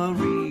of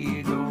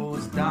memory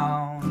goes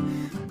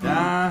down,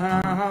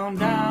 down,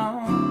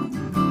 down.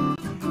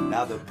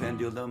 Now the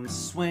pendulum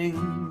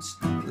swings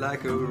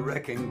like a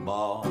wrecking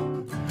ball,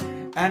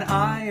 and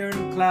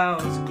iron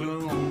clouds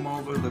gloom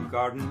over the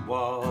garden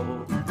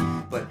wall.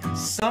 but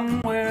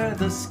somewhere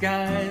the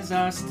skies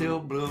are still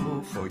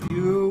blue for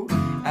you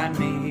and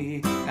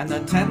me and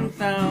the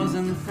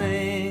 10,000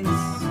 things.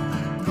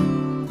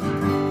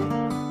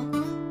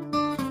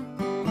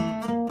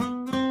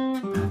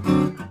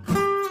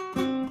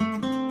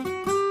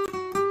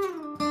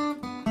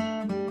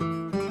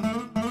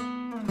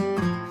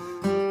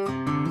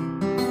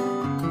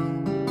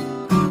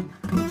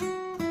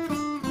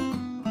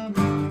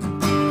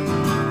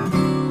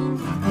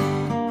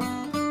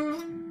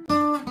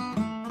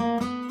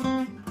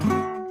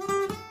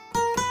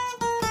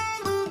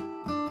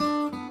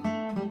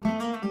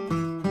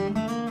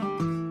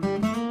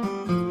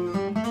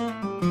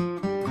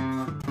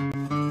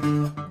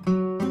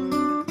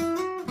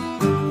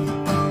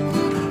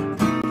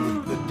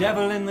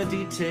 Devil in the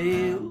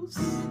details,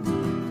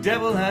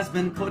 devil has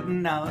been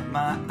putting out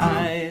my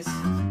eyes.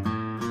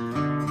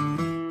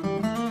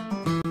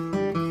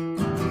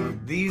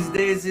 These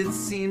days it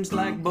seems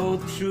like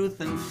both truth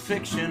and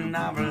fiction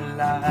are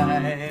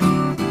alive.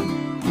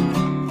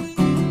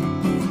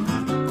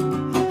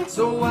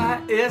 So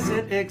why is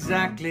it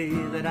exactly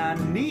that I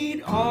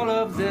need all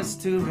of this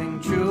to ring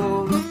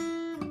true?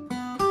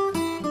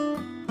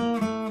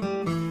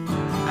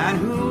 And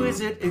who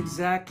is it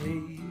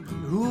exactly?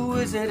 Who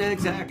is it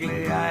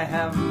exactly I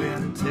have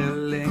been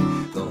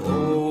telling the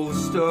whole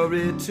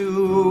story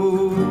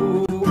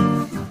to?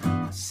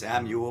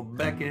 Samuel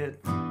Beckett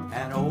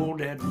and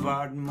old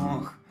Edvard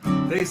Munch,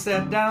 they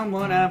sat down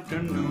one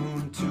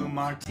afternoon to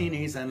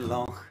martinis and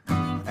lunch,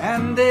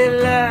 and they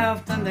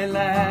laughed and they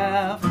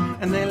laughed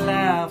and they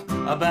laughed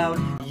about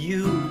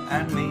you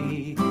and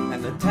me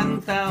and the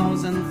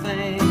 10,000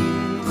 things.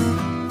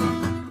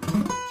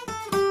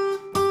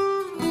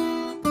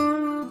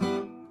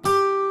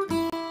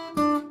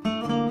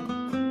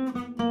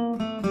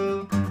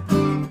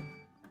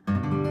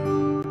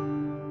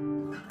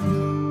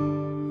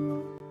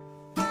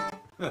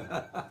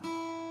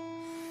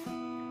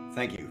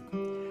 Thank you.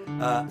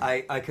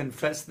 I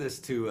confessed this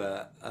to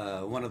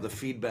one of the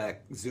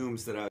feedback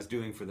Zooms that I was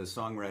doing for the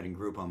songwriting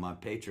group on my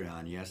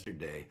Patreon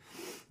yesterday.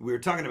 We were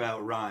talking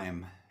about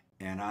rhyme,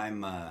 and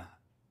I'm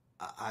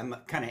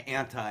kind of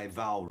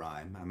anti-vowel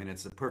rhyme. I mean,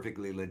 it's a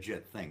perfectly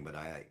legit thing, but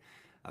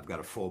I've got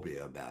a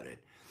phobia about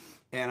it.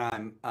 And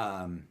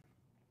I'm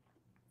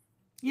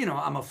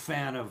a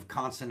fan of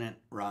consonant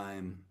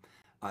rhyme.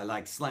 I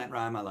like slant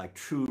rhyme. I like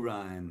true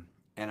rhyme.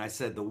 And I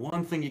said, the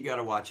one thing you got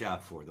to watch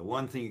out for,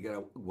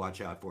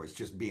 is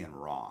just being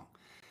wrong.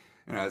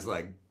 And I was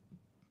like,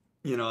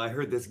 I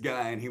heard this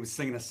guy and he was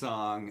singing a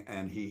song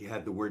and he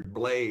had the word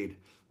blade.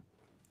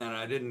 And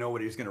I didn't know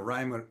what he was going to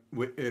rhyme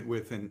it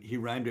with. And he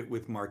rhymed it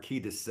with Marquis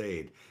de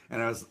Sade.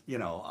 And I was,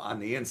 on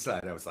the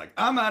inside, I was like,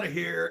 I'm out of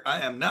here.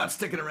 I am not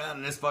sticking around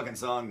in this fucking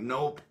song.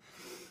 Nope.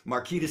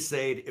 Marquis de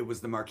Sade. It was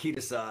the Marquis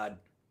de Sade.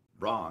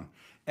 Wrong.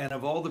 And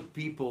of all the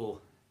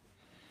people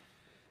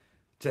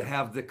to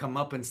have the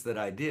comeuppance that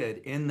I did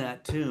in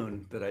that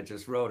tune that I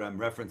just wrote, I'm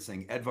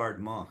referencing Edvard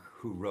Munch,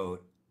 who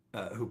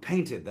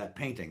painted that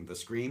painting, The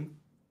Scream.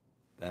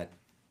 That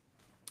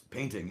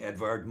painting,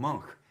 Edvard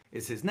Munch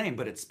is his name,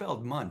 but it's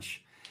spelled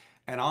Munch.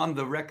 And on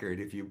the record,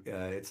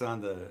 it's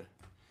on the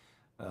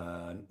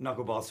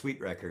Knuckleball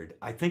Suite record,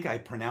 I think I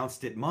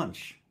pronounced it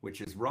Munch,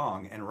 which is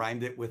wrong, and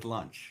rhymed it with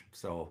lunch.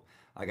 So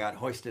I got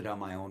hoisted on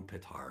my own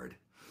petard.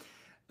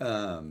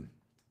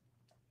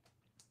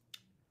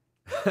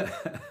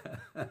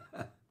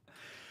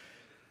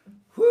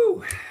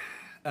 Whew.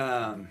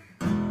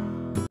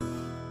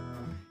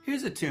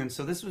 Here's a tune.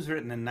 So this was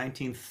written in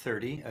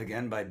 1930,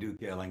 again by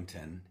Duke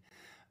Ellington,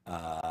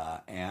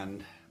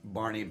 and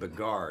Barney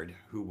Bigard,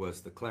 who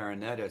was the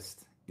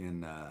clarinetist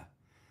in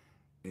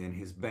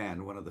his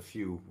band, one of the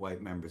few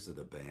white members of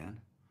the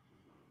band.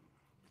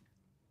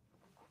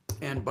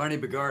 And Barney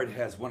Bigard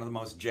has one of the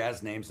most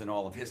jazz names in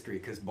all of history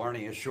because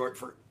Barney is short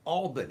for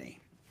Albany.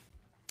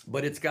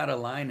 But it's got a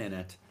line in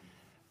it.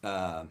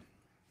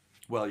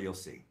 Well, you'll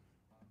see.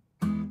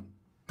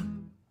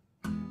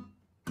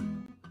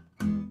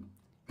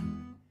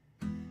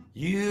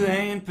 You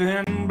ain't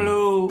been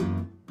blue.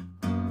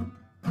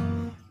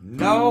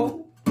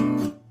 No,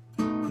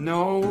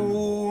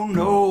 no,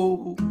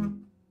 no.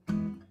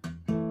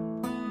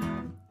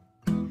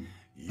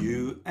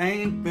 You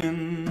ain't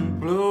been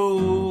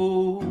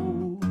blue.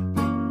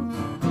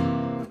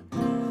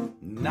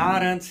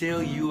 Not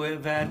until you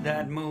have had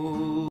that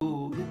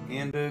mood,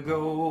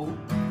 indigo,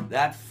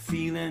 that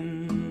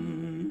feeling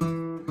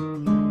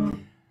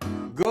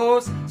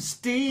goes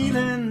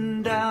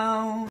stealing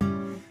down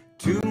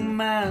to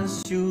my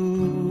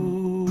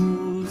shoes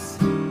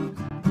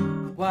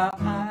while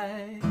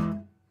I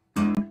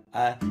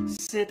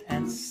sit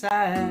and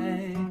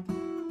sigh.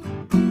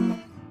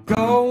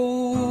 Go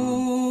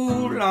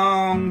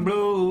long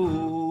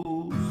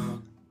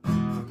blues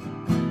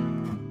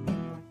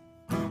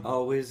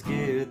always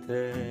get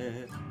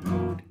that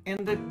mood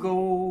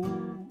indigo.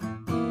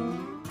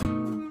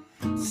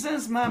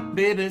 Since my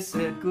baby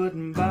said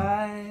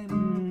goodbye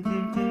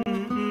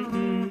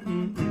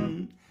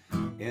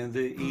in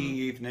the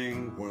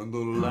evening when the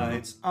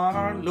lights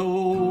are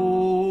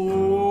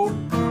low,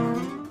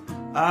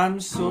 I'm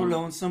so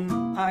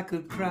lonesome I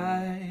could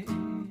cry.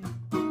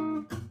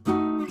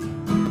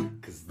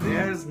 'Cause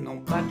there's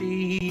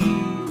nobody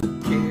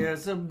who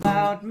cares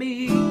about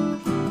me.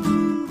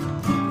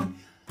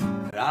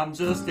 I'm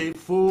just a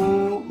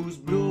fool who's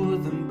bluer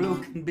than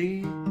blue can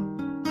be.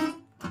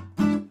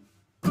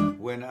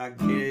 When I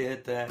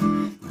get that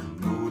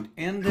mood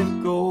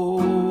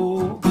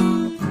indigo,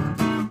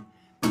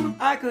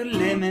 I could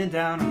lay me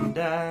down and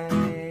die.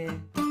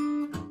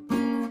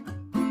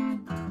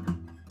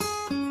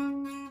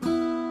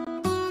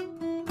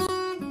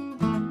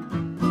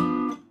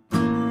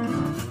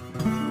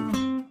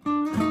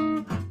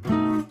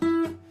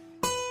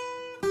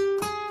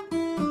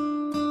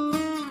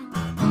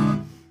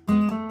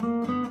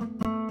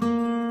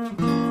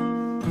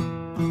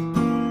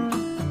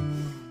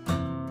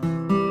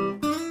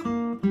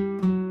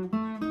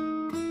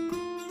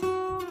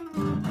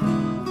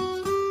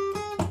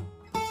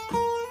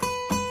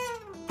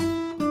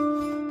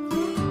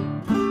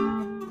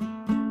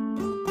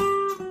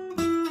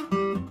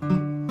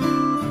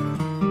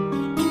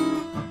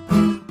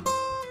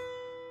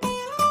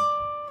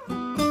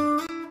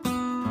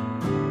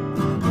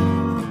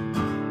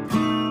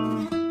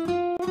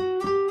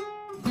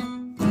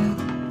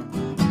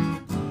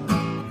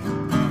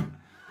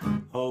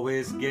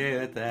 Always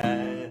get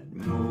that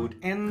mood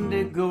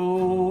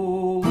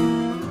indigo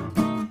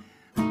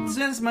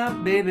since my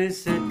baby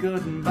said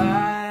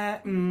goodbye.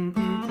 And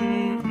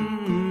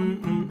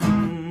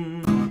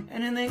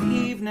in the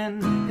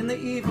evening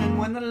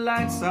when the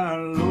lights are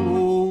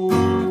low,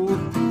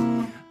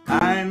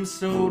 I'm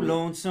so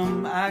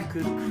lonesome I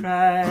could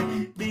cry,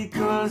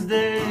 because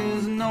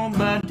there's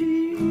nobody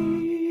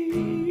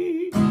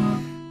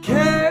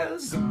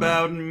cares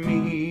about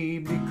me,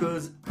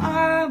 because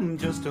I'm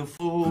just a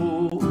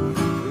fool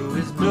who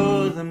is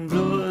bluer than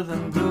blue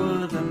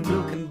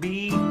can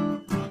be.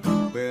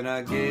 When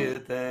I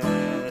get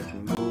that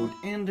mood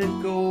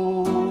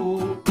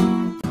indigo,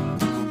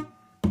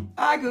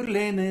 I could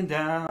lay me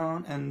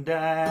down and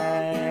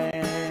die.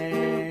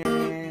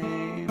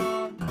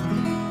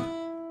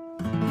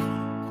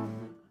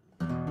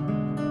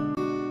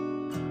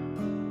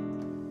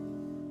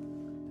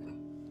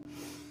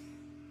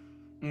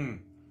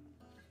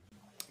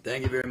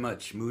 Thank you very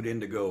much, Mood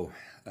Indigo.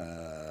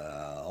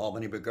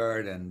 Albany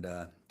Bigard and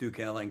Duke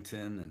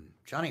Ellington and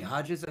Johnny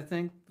Hodges, I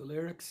think, the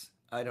lyrics.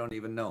 I don't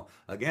even know.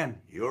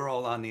 Again, you're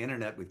all on the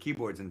internet with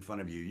keyboards in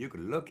front of you. You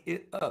can look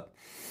it up.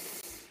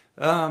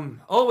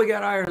 Oh, we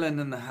got Ireland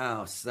in the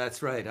house.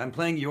 That's right. I'm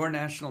playing your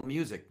national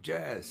music,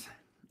 jazz.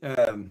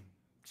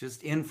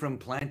 Just in from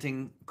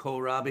planting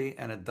kohlrabi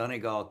and a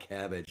Donegal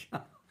cabbage.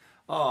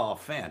 Oh,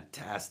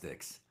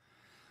 fantastics.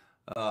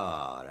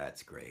 Oh,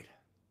 that's great.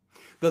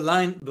 The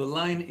line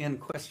in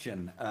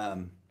question.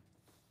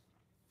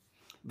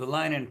 The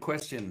line in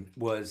question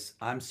was,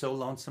 "I'm so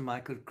lonesome I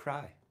could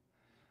cry."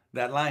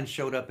 That line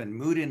showed up in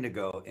Mood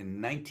Indigo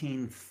in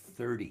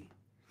 1930,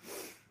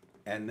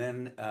 and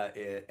then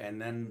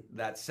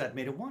that set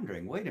me to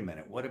wondering. Wait a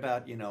minute, what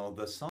about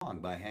the song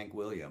by Hank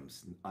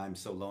Williams, "I'm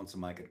so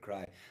lonesome I could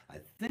cry"? I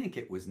think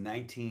it was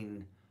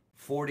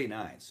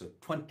 1949, so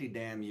 20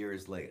 damn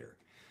years later.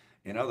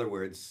 In other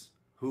words,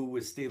 who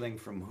was stealing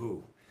from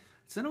who?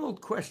 It's an old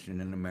question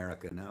in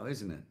America now,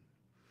 isn't it?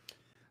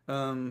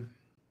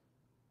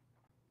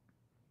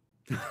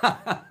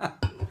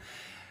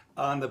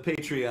 On the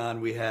Patreon,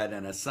 we had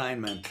an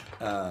assignment.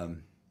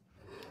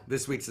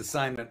 This week's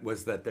assignment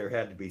was that there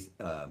had to be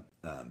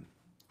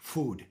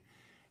food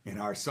in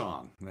our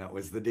song. That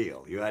was the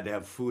deal. You had to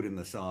have food in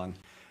the song.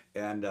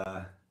 And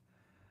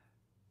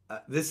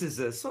this is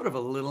a sort of a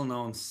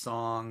little-known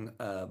song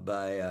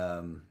by,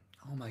 oh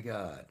my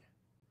God.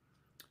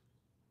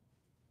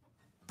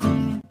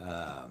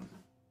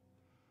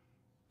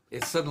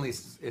 It suddenly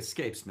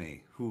escapes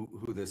me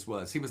who this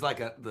was. He was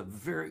like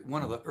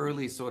one of the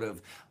early sort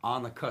of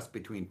on the cusp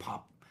between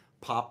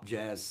pop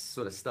jazz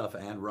sort of stuff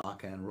and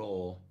rock and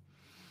roll.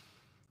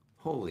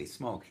 Holy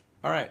smoke.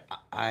 All right,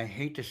 I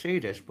hate to say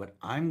this, but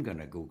I'm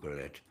gonna Google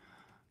it.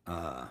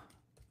 I'm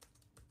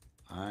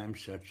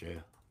such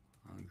a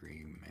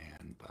hungry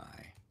man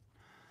by,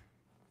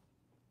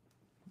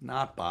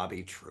 not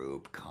Bobby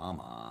Troop, come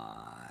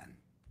on.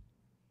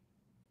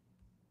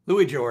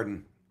 Louis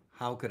Jordan.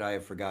 How could I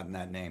have forgotten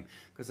that name?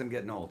 Because I'm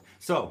getting old.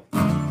 So,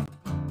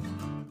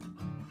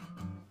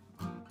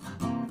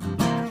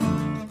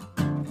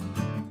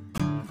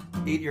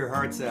 Eat Your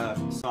Hearts Out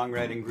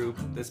songwriting group.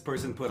 This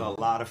person put a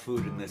lot of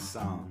food in this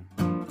song.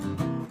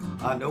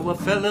 I know a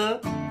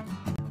fella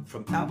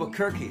from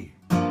Albuquerque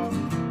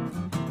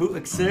who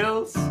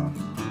excels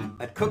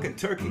at cooking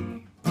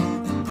turkey.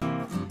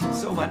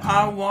 So when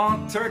I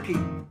want turkey,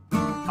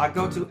 I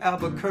go to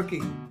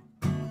Albuquerque,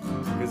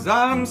 'cause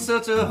I'm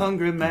such a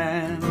hungry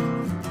man.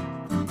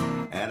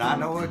 And I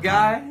know a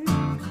guy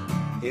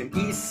in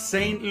East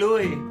St.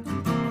 Louis.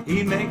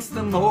 He makes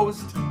the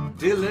most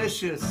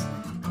delicious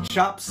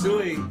chop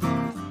suey.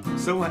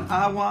 So when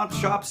I want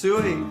chop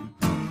suey,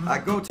 I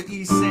go to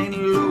East St.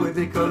 Louis,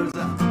 because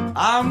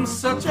I'm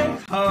such a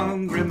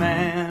hungry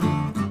man.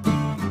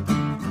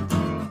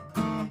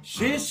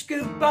 Shish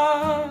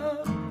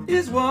kebab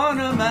is one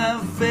of my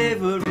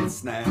favorite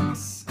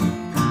snacks.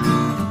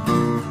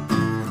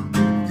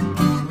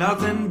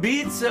 Nothing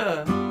beats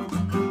a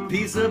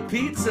piece of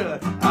pizza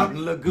out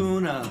in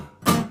Laguna.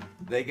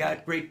 They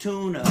got great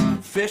tuna,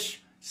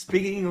 fish,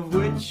 speaking of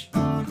which,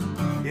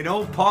 in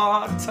Old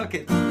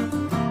Pawtucket.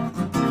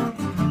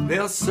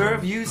 They'll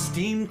serve you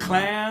steamed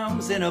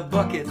clams in a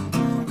bucket.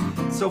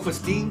 So for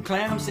steamed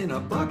clams in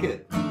a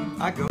bucket,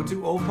 I go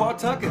to Old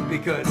Pawtucket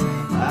because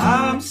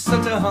I'm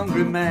such a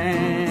hungry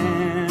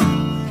man.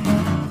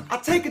 I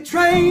take a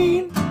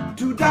train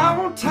to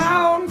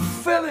downtown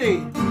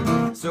Philly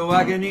so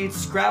I can eat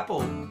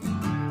scrapple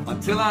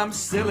until I'm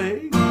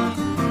silly.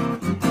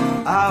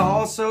 I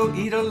also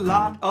eat a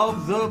lot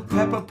of the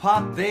pepper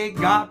pot they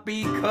got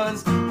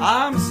because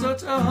I'm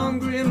such a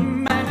hungry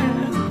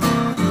man.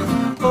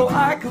 Oh,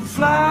 I could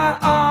fly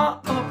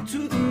up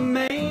to the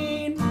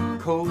Maine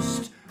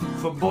coast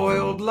for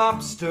boiled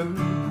lobster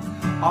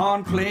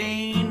on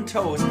plain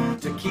toast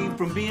to keep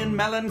from being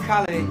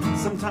melancholy.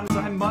 Sometimes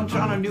I munch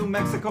on a New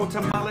Mexico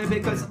tamale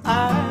because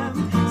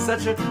I'm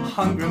such a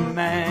hungry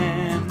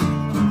man.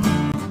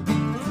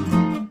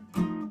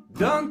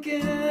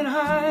 Duncan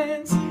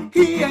Hines,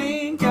 he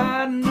ain't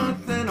got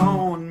nothing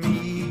on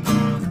me.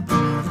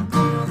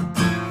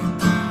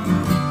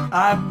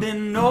 I've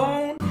been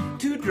known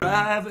to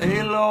drive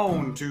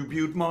alone to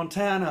Butte,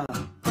 Montana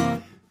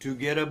to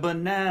get a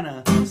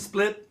banana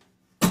split.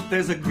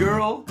 There's a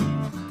girl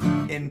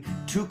in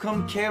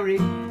Tucumcari,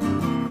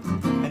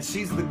 and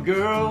she's the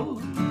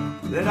girl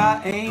that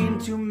I aim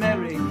to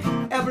marry.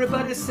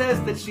 Everybody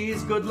says that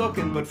she's good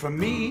looking, but for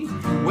me,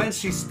 when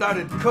she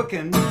started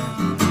cooking,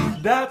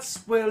 that's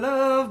where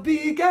love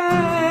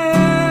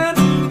began.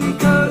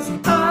 Because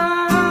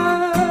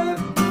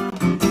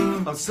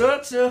I'm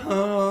such a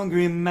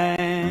hungry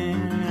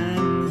man.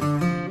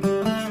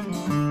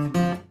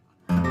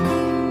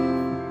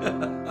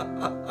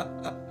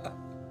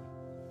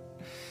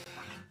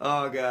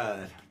 Oh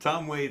God,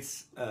 Tom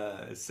Waits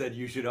said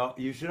you should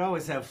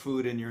always have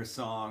food in your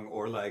song,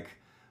 or like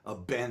a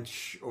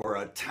bench or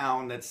a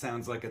town that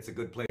sounds like it's a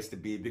good place to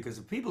be, because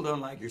if people don't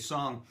like your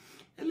song,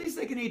 at least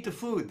they can eat the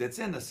food that's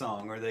in the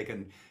song, or they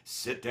can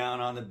sit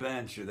down on the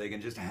bench, or they can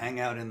just hang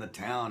out in the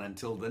town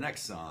until the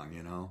next song,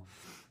 you know.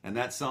 And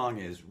that song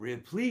is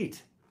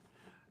replete.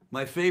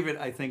 My favorite,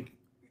 I think,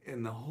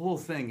 in the whole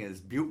thing is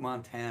Butte,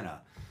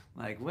 Montana.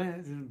 Like,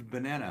 where's the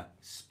banana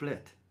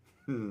split?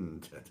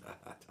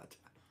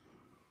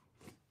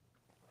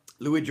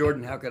 Louis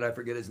Jordan, how could I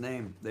forget his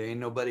name? There ain't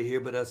nobody here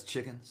but us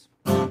chickens.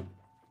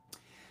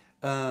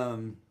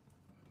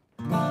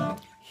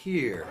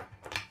 Here,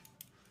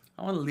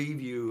 I want to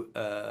leave you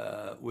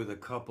with a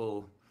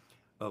couple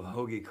of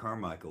Hoagy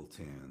Carmichael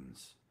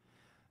tunes.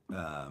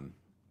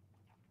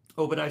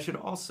 But I should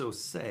also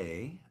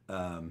say,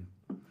 so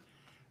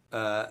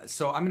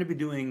I'm going to be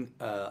doing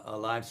a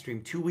live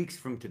stream 2 weeks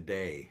from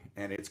today,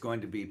 and it's going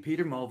to be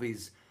Peter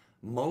Mulvey's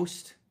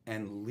most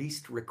and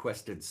least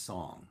requested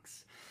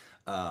songs.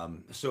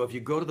 So if you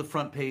go to the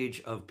front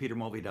page of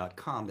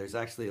petermulvey.com, there's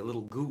actually a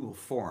little Google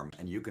form,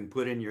 and you can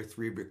put in your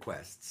 3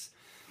 requests.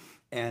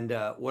 And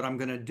what I'm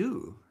going to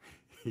do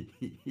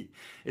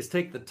is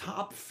take the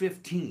top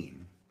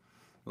 15,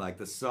 like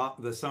the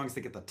songs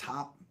that get the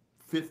top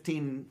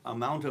 15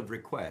 amount of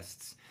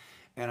requests,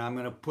 and I'm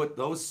going to put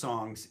those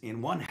songs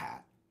in one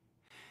hat.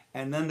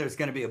 And then there's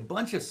going to be a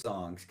bunch of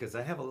songs, because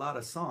I have a lot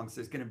of songs,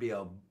 there's going to be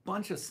a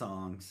bunch of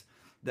songs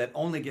that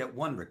only get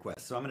 1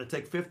 request. So I'm going to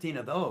take 15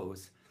 of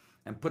those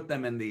and put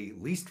them in the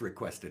least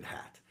requested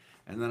hat.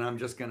 And then I'm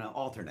just going to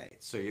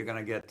alternate. So you're going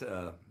to get,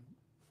 the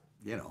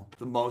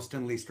most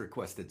and least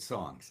requested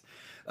songs.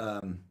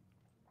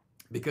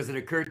 Because it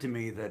occurred to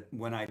me that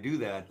when I do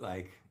that,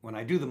 like when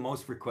I do the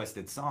most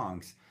requested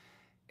songs,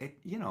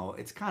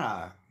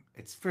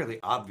 it's fairly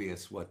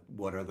obvious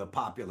what are the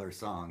popular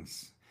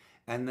songs.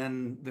 And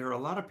then there are a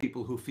lot of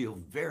people who feel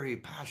very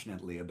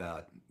passionately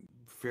about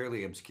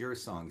fairly obscure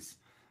songs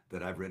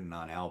that I've written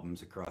on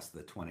albums across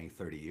the 20,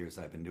 30 years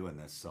I've been doing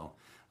this. So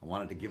I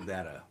wanted to give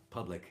that a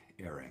public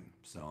airing.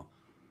 So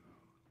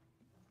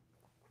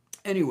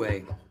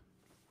anyway,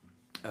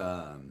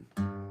 I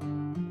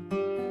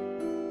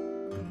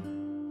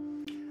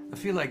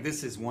feel like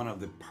this is one of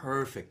the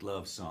perfect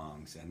love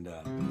songs. And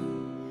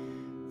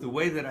the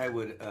way that I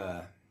would,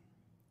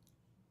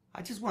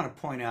 I just want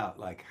to point out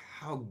like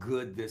how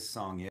good this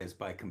song is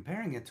by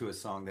comparing it to a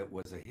song that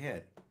was a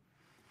hit.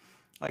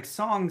 Like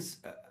songs,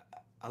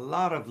 a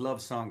lot of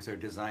love songs are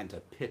designed to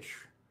pitch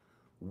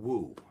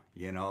woo,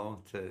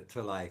 to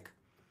like,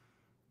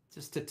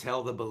 just to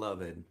tell the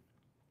beloved,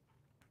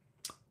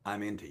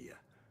 I'm into you,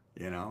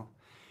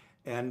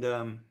 And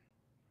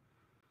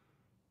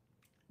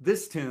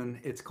this tune,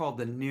 it's called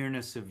The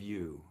Nearness of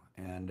You.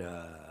 And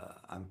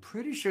I'm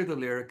pretty sure the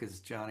lyric is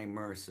Johnny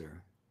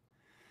Mercer.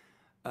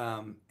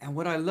 And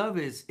what I love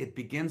is it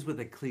begins with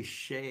a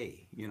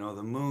cliche.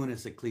 The moon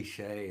is a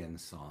cliche in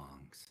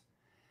songs.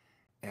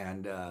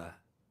 And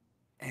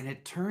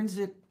it turns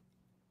it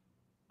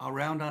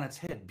around on its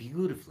head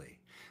beautifully.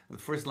 The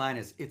first line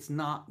is, it's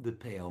not the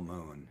pale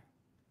moon,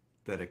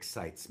 that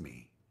excites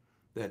me,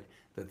 that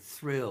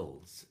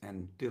thrills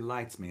and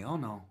delights me. Oh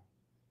no,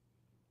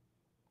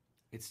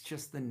 it's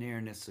just the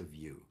nearness of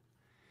you.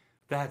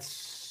 That's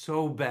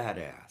so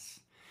badass.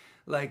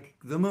 Like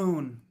the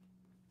moon,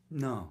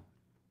 no,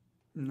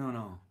 no,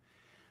 no,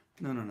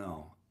 no, no,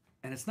 no.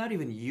 And it's not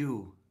even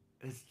you.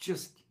 It's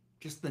just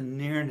the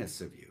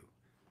nearness of you.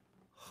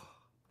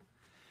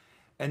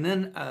 And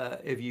then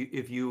if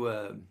you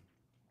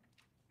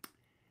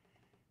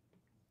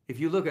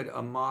look at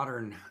a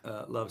modern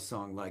love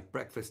song like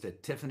Breakfast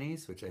at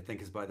Tiffany's, which I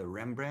think is by the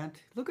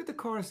Rembrandt, look at the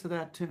chorus of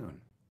that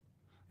tune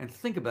and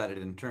think about it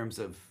in terms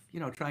of,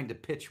 trying to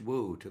pitch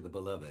woo to the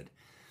beloved.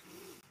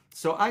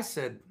 So I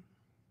said,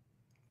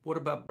 what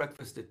about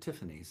Breakfast at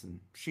Tiffany's? And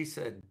she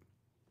said,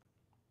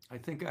 I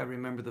think I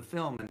remember the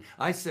film. And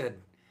I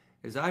said,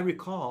 as I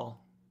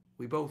recall,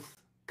 we both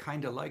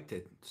kind of liked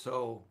it.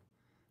 So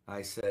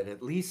I said,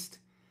 at least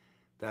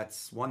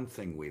that's one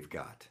thing we've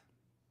got.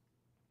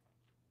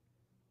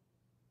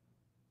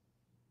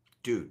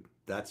 Dude,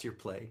 that's your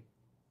play.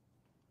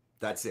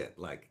 That's it.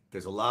 Like,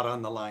 there's a lot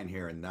on the line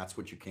here, and that's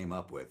what you came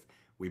up with.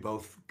 We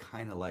both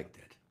kind of liked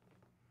it.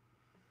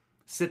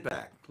 Sit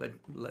back. Let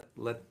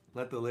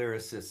the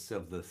lyricists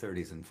of the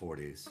 30s and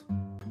 40s.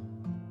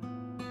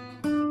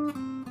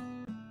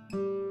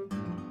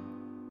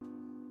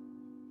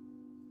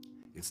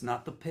 It's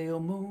not the pale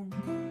moon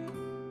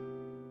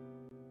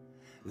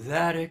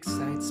that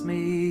excites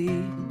me.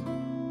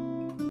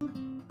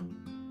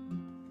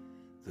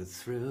 The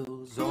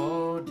thrills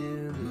or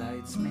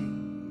delights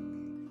me.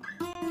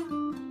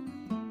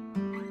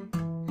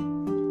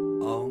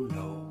 Oh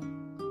no,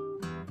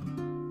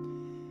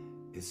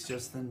 it's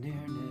just the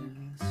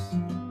nearness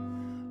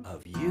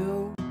of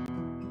you.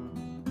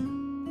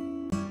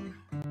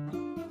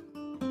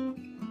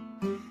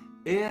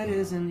 It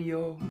isn't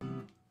your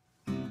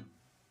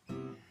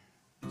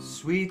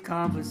sweet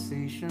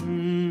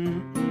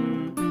conversation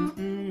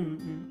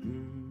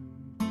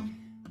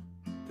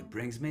that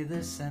brings me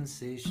this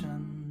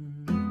sensation.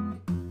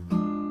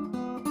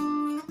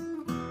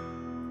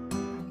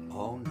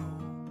 Oh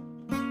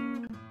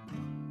no,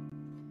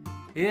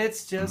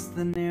 it's just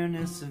the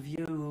nearness of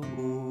you.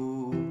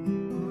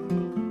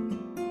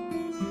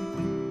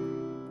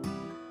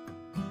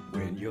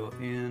 When you're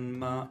in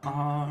my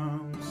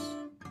arms,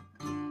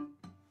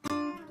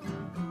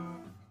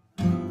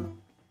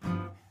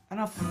 and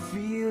I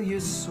feel you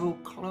so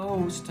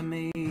close to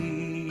me.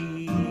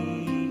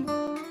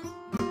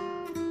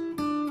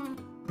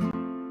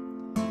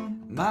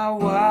 My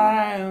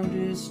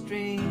wildest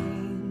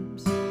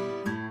dreams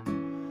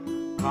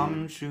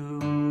come true.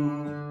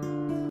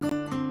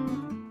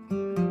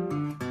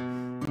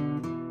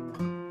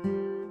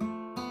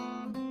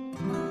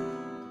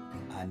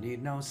 I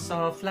need no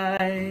soft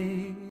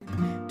light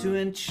to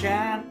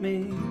enchant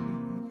me,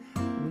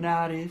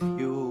 not if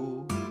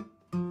you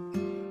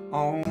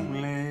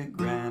only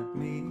grant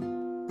me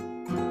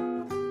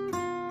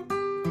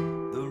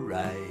the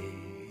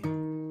right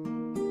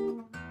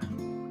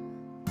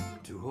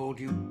to hold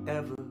you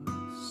ever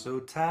so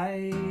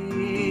tight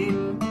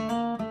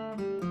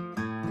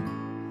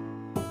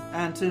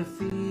and to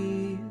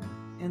feel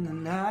in the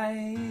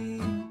night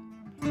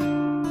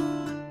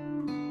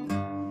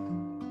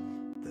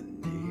the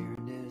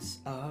nearness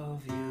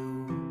of you.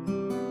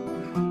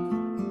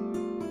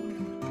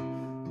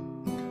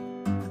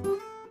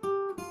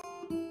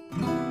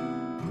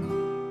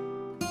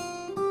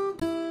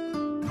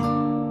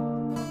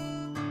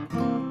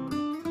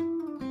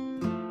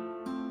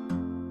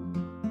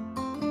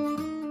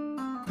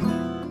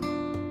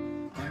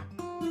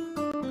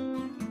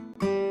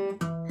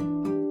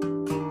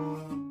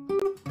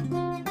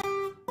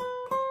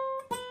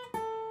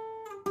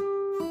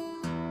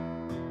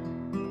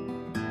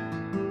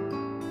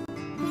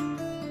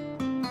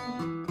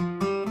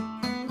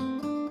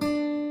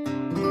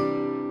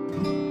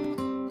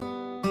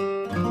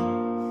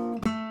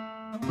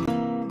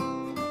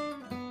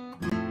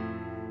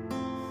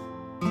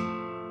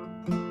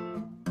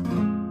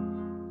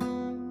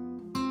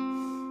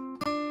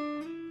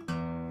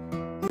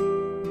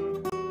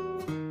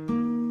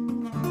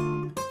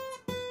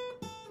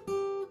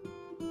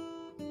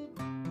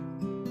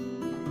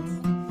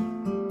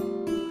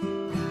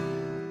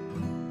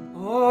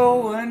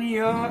 Oh, when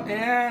you're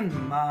in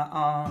my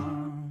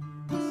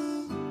arms,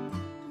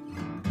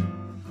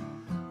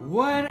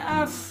 when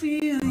I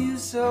feel you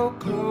so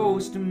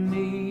close to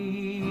me,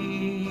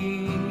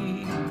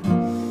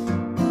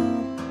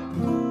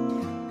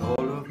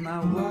 all of my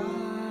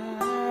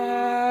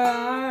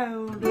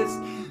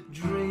wildest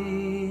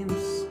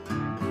dreams,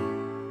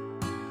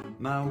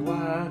 my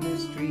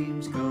wildest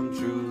dreams come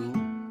true.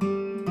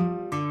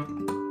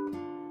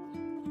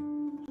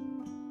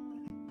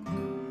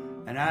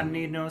 And I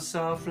need no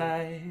soft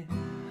light,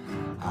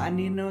 I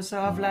need no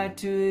soft light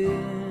to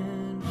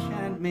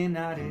enchant me,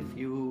 not if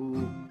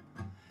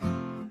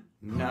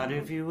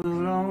you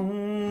will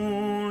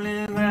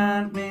only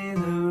grant me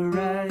the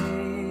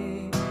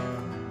right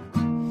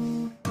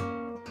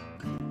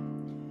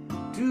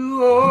to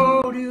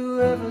hold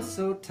you ever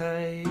so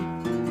tight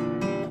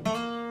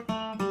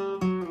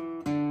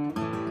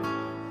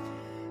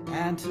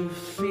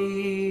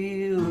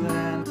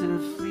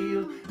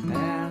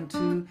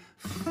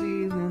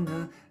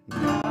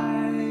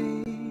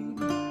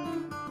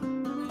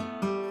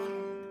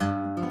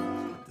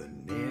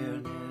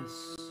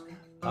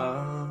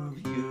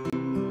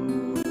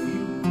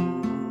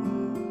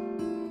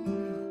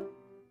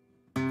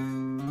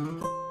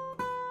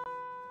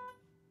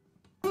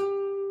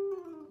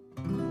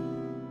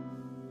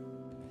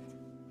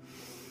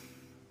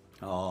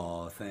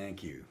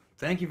Thank you.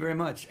 Thank you very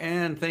much.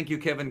 And thank you,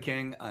 Kevin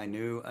King. I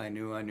knew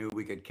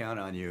we could count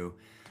on you.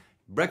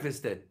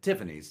 Breakfast at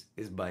Tiffany's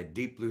is by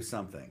Deep Blue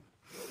Something.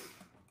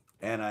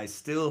 And I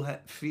still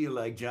feel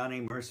like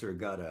Johnny Mercer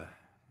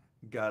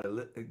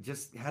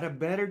just had a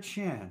better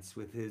chance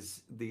with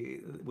his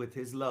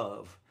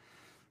love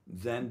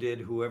than did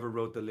whoever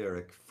wrote the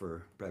lyric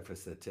for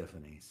Breakfast at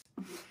Tiffany's.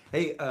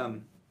 Hey, I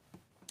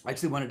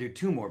actually want to do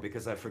two more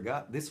because I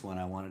forgot this one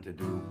I wanted to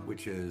do,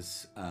 which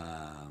is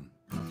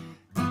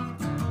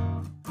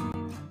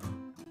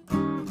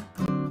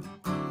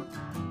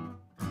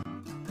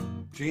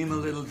Dream a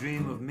Little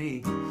Dream of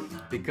Me,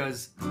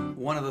 because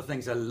one of the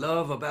things I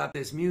love about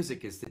this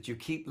music is that you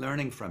keep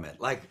learning from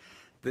it. Like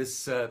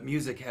this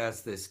music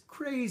has this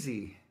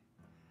crazy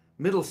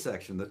middle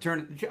section. The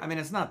turn, I mean,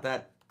 it's not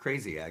that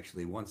crazy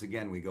actually. Once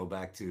again, we go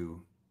back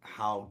to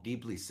how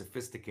deeply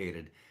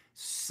sophisticated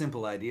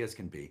simple ideas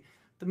can be.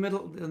 The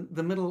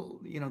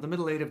middle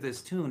eight of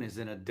this tune is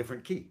in a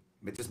different key.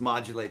 It just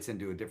modulates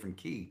into a different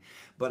key.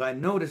 But I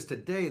noticed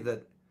today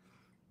that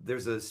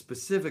there's a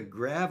specific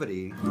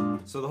gravity.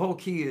 So the whole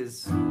key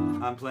is,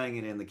 I'm playing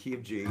it in the key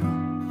of G.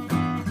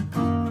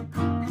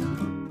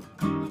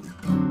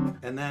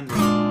 And then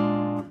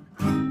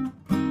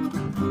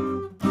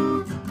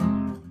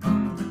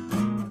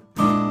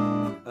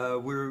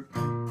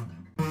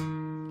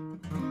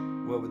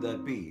what would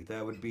that be?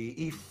 That would be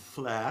E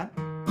flat.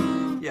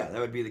 Yeah, that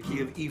would be the key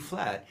of E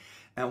flat.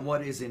 And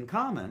what is in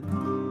common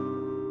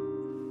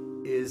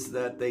is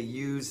that they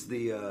use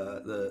the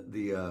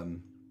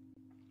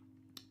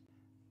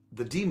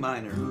D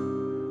minor,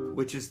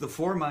 which is the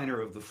 4 minor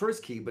of the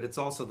first key, but it's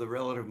also the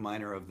relative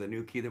minor of the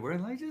new key that we're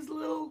in. Like just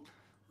little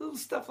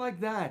stuff like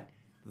that.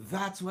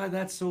 That's why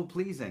that's so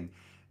pleasing.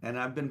 And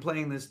I've been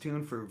playing this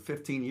tune for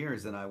 15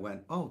 years, and I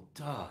went, oh,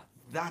 duh,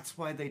 that's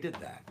why they did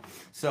that.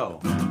 So,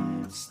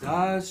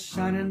 stars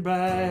shining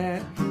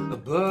bright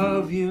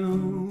above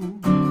you.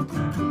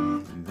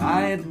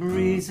 Night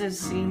breezes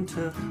seem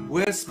to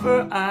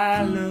whisper,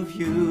 I love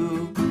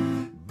you.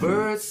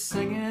 Birds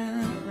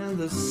singing in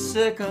the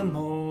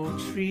sycamore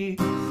tree.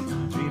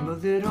 Dream a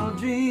little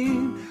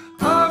dream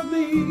of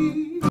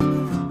me.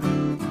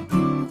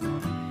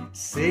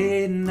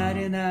 Say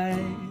nighty night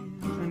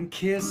and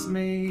kiss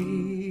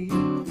me.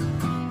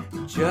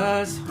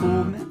 Just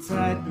hold me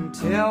tight and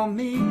tell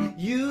me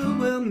you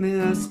will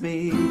miss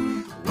me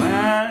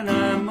when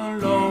I'm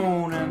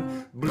alone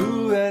and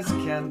blue as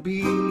can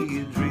be.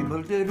 Dream a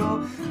little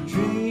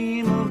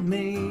dream of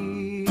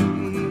me.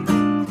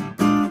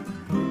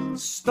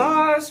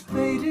 Stars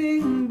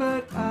fading,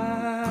 but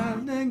I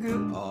linger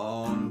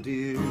on,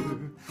 dear,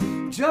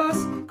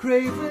 just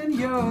craving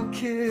your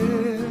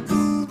kiss.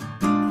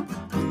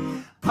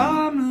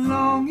 I'm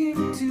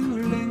longing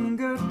to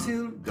linger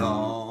till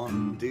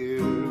dawn,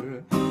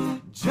 dear,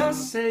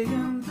 just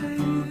saying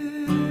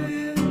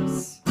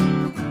this.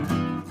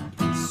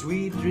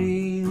 Sweet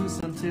dreams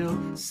until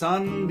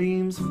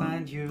sunbeams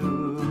find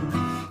you.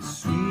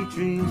 Sweet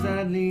dreams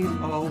that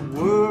leave all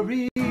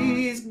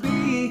worries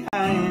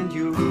behind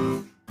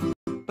you.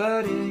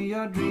 But in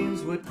your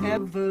dreams,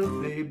 whatever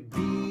they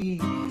be,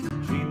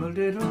 dream a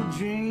little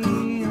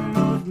dream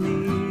of me.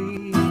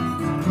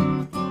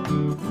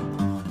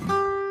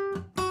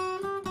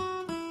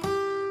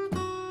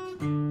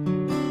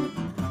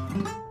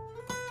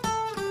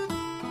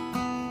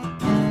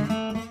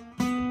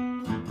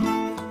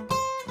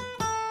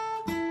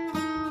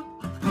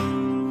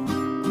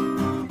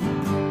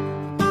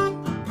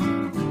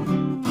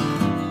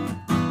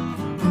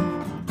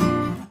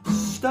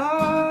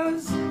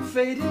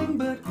 Fading,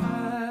 but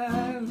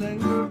I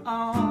linger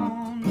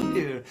on,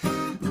 dear,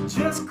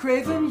 just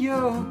craving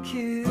your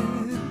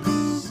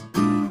kiss.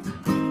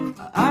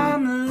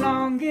 I'm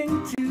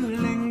longing to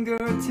linger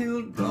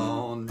till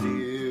dawn,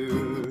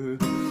 dear,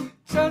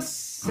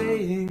 just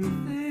saying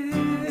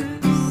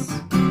this.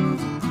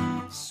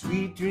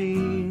 Sweet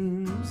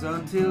dreams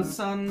until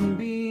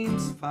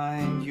sunbeams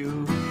find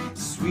you.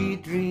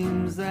 Sweet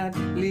dreams that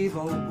leave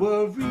all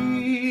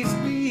worries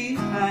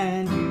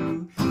behind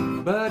you.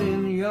 But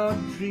in your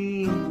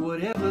dream,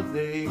 whatever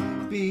they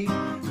be,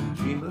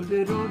 dream a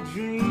little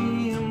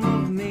dream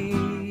of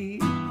me.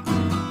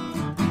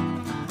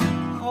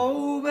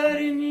 Oh,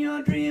 but in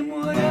your dream,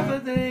 whatever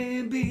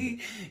they be,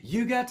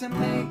 you got to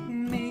make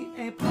me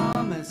a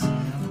promise.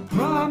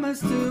 Promise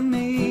to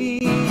me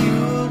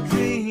you'll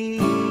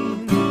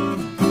dream.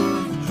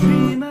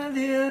 Dream a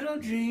little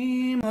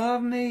dream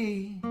of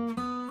me.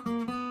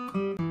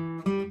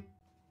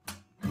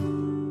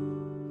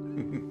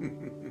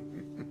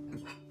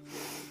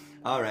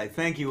 All right,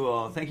 thank you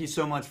all. Thank you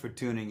so much for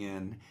tuning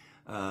in.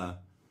 I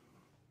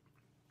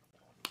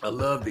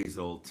love these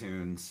old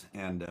tunes,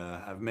 and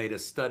I've made a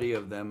study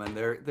of them, and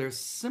they're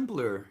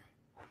simpler.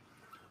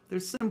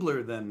 They're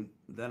simpler than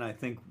I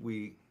think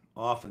we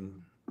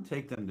often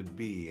take them to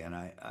be.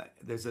 And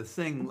there's a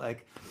thing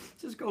like,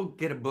 just go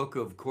get a book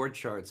of chord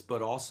charts,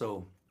 but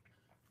also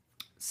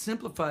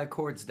simplify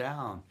chords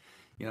down.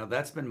 You know,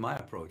 that's been my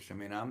approach. I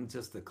mean, I'm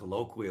just a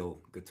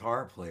colloquial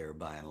guitar player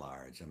by and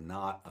large.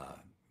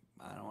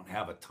 I don't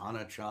have a ton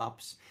of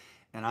chops,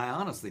 And I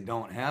honestly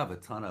don't have a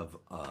ton of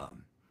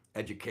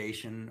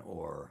education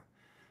or,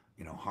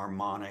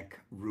 harmonic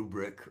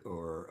rubric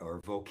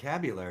or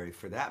vocabulary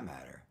for that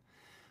matter.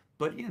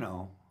 But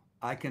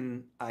I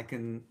can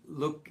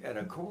look at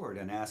a chord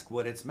and ask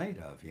what it's made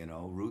of.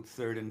 Root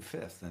third and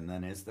fifth, and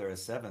then is there a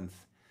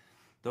seventh?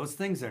 Those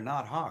things are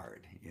not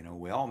hard.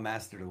 We all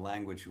mastered a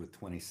language with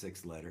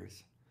 26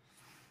 letters,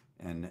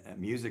 and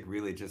music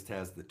really just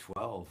has the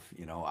 12.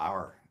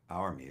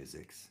 Our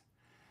music's.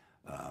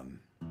 Um,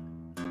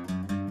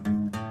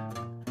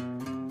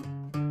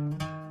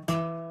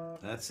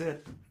 that's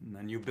it. And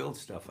then you build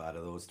stuff out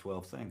of those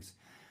 12 things.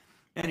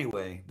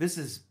 Anyway, this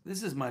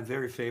is my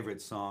very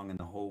favorite song in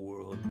the whole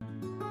world.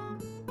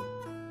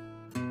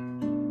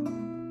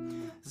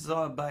 This is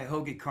all by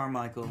Hoagy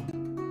Carmichael,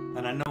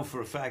 and I know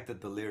for a fact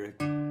that the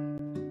lyric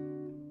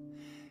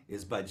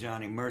is by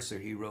Johnny Mercer.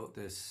 He wrote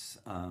this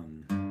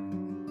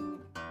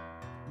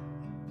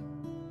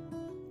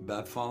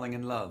about falling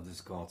in love. This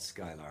is called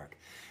Skylark.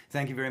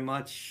 Thank you very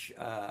much.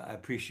 I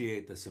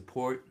appreciate the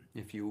support.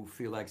 If you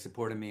feel like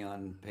supporting me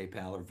on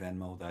PayPal or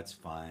Venmo, that's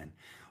fine.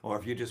 Or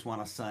if you just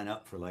want to sign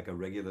up for like a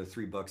regular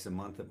 $3 a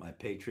month at my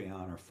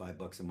Patreon, or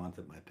 $5 a month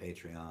at my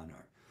Patreon,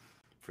 or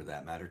for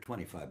that matter,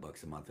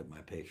 $25 a month at my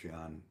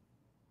Patreon,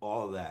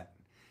 all of that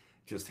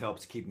just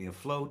helps keep me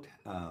afloat.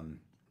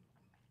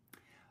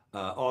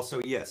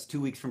 Also, yes,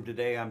 2 weeks from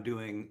today, I'm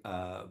doing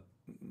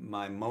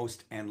my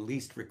most and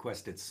least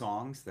requested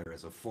songs. There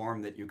is a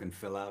form that you can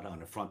fill out on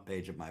the front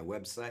page of my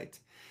website.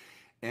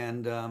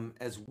 And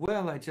as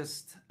well, I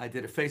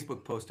did a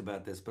Facebook post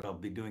about this, but I'll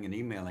be doing an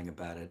emailing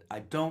about it. I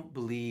don't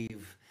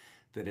believe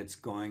that it's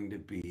going to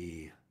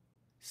be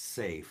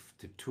safe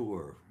to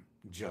tour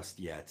just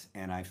yet.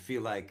 And I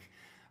feel like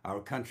our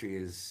country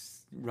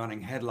is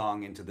running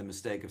headlong into the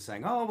mistake of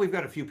saying, oh, we've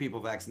got a few people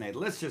vaccinated,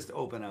 let's just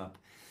open up.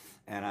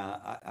 And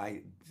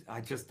I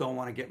just don't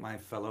want to get my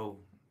fellow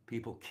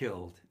people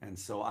killed. And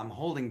so I'm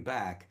holding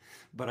back,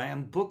 but I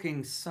am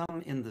booking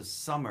some in the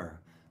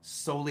summer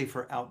solely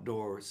for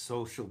outdoor,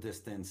 social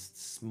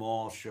distanced,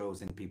 small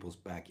shows in people's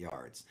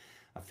backyards.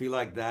 I feel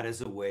like that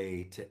is a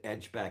way to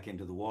edge back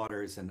into the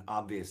waters, and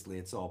obviously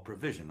it's all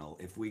provisional.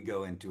 If we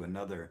go into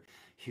another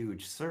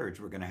huge surge,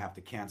 we're going to have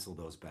to cancel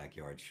those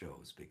backyard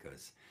shows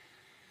because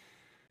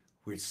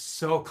we're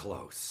so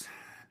close.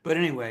 But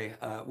anyway,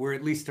 we're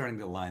at least starting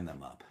to line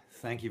them up.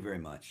 Thank you very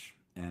much.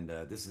 And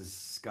this is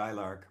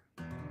Skylark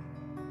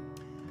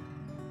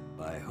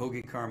by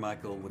Hoagy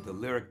Carmichael, with the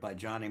lyric by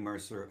Johnny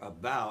Mercer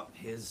about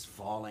his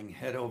falling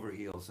head over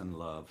heels in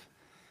love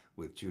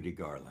with Judy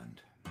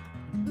Garland.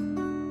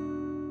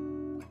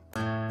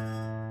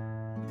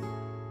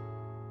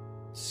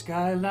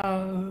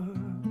 Skylark,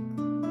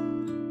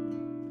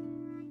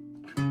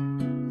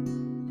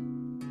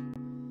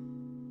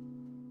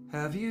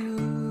 have you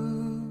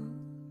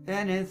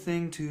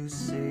anything to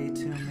say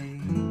to me?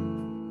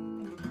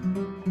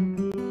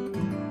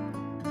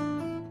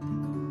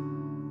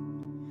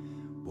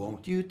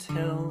 Won't you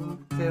tell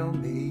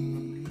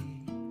me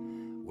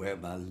where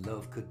my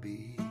love could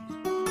be?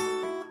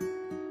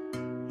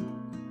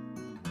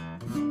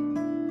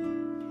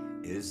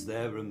 Is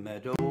there a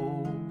meadow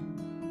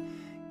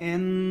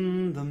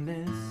in the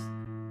mist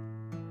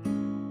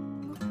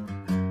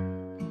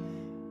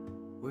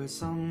where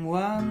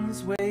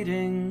someone's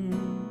waiting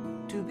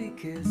to be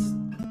kissed?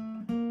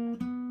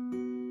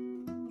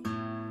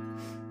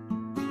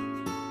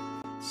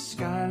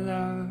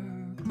 Skylark,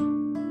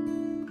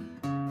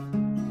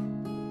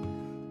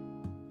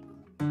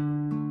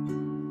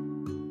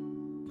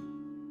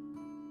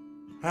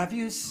 have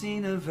you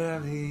seen a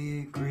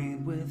valley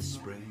green with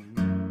spring?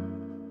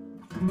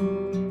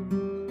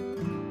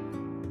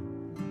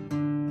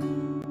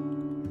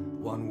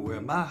 One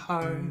where my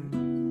heart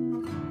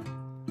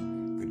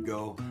could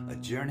go a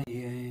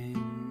journeying.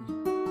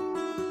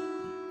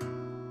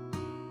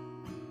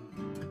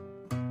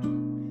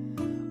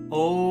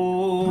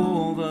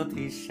 Over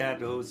these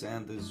shadows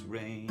and this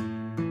rain,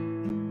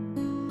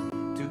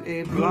 to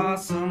a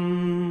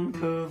blossom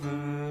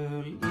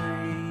covered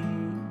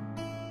lane.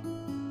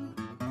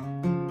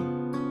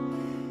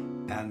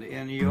 And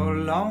in your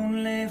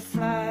lonely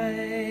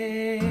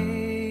flight,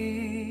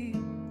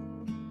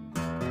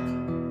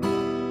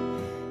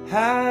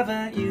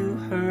 haven't you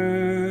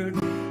heard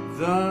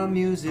the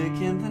music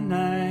in the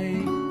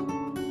night?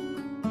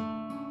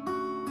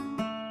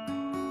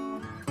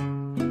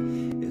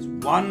 It's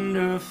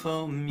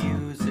wonderful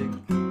music,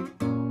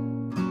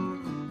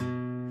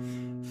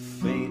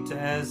 faint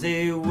as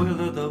a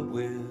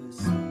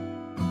will-o'-the-wisp,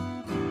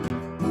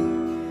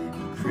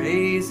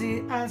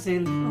 crazy as a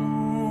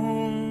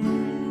loon,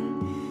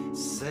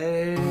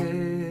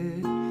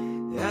 sad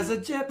as a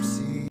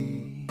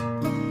gypsy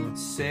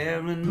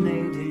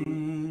serenading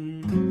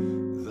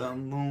the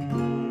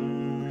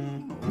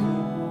moon.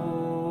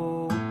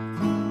 Oh,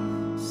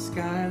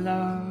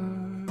 Skylark,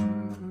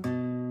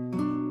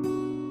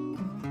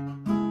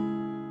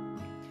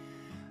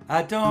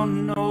 I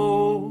don't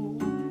know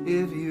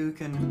if you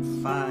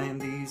can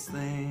find these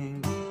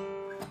things,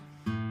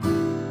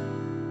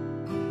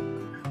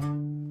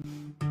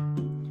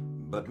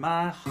 but but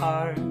my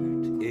heart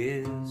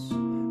is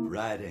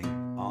riding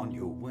on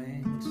your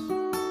wings.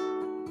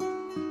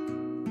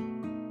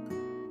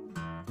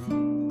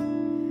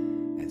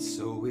 And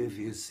so if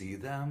you see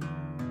them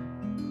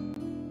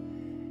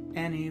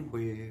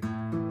anywhere,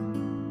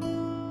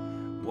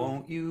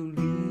 won't you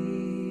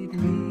lead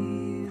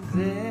me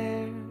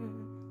there?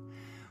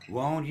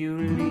 Won't you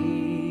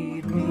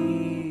lead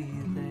me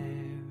there?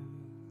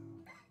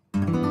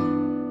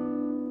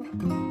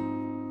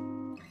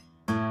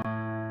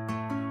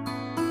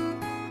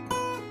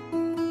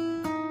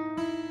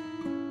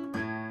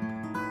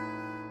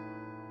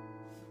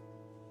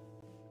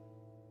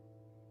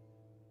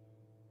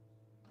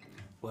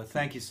 Well,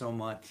 thank you so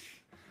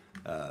much.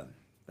 That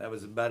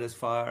was about as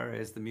far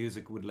as the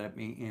music would let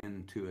me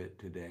into it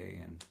today,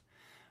 and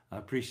I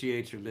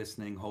appreciate your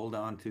listening. Hold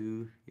on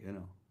to,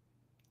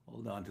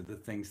 hold on to the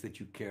things that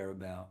you care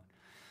about.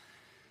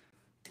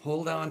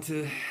 Hold on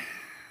to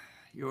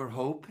your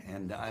hope,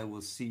 and I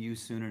will see you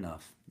soon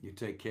enough. You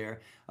take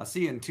care. I'll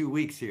see you in 2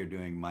 weeks here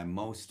doing my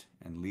most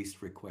and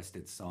least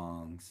requested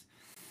songs.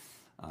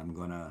 I'm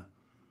gonna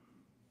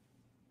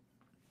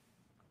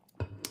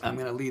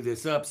leave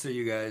this up so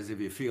you guys, if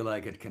you feel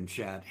like it, can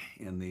chat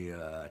in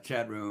the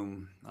chat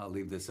room. I'll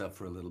leave this up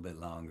for a little bit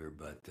longer,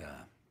 but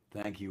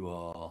thank you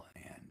all,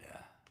 and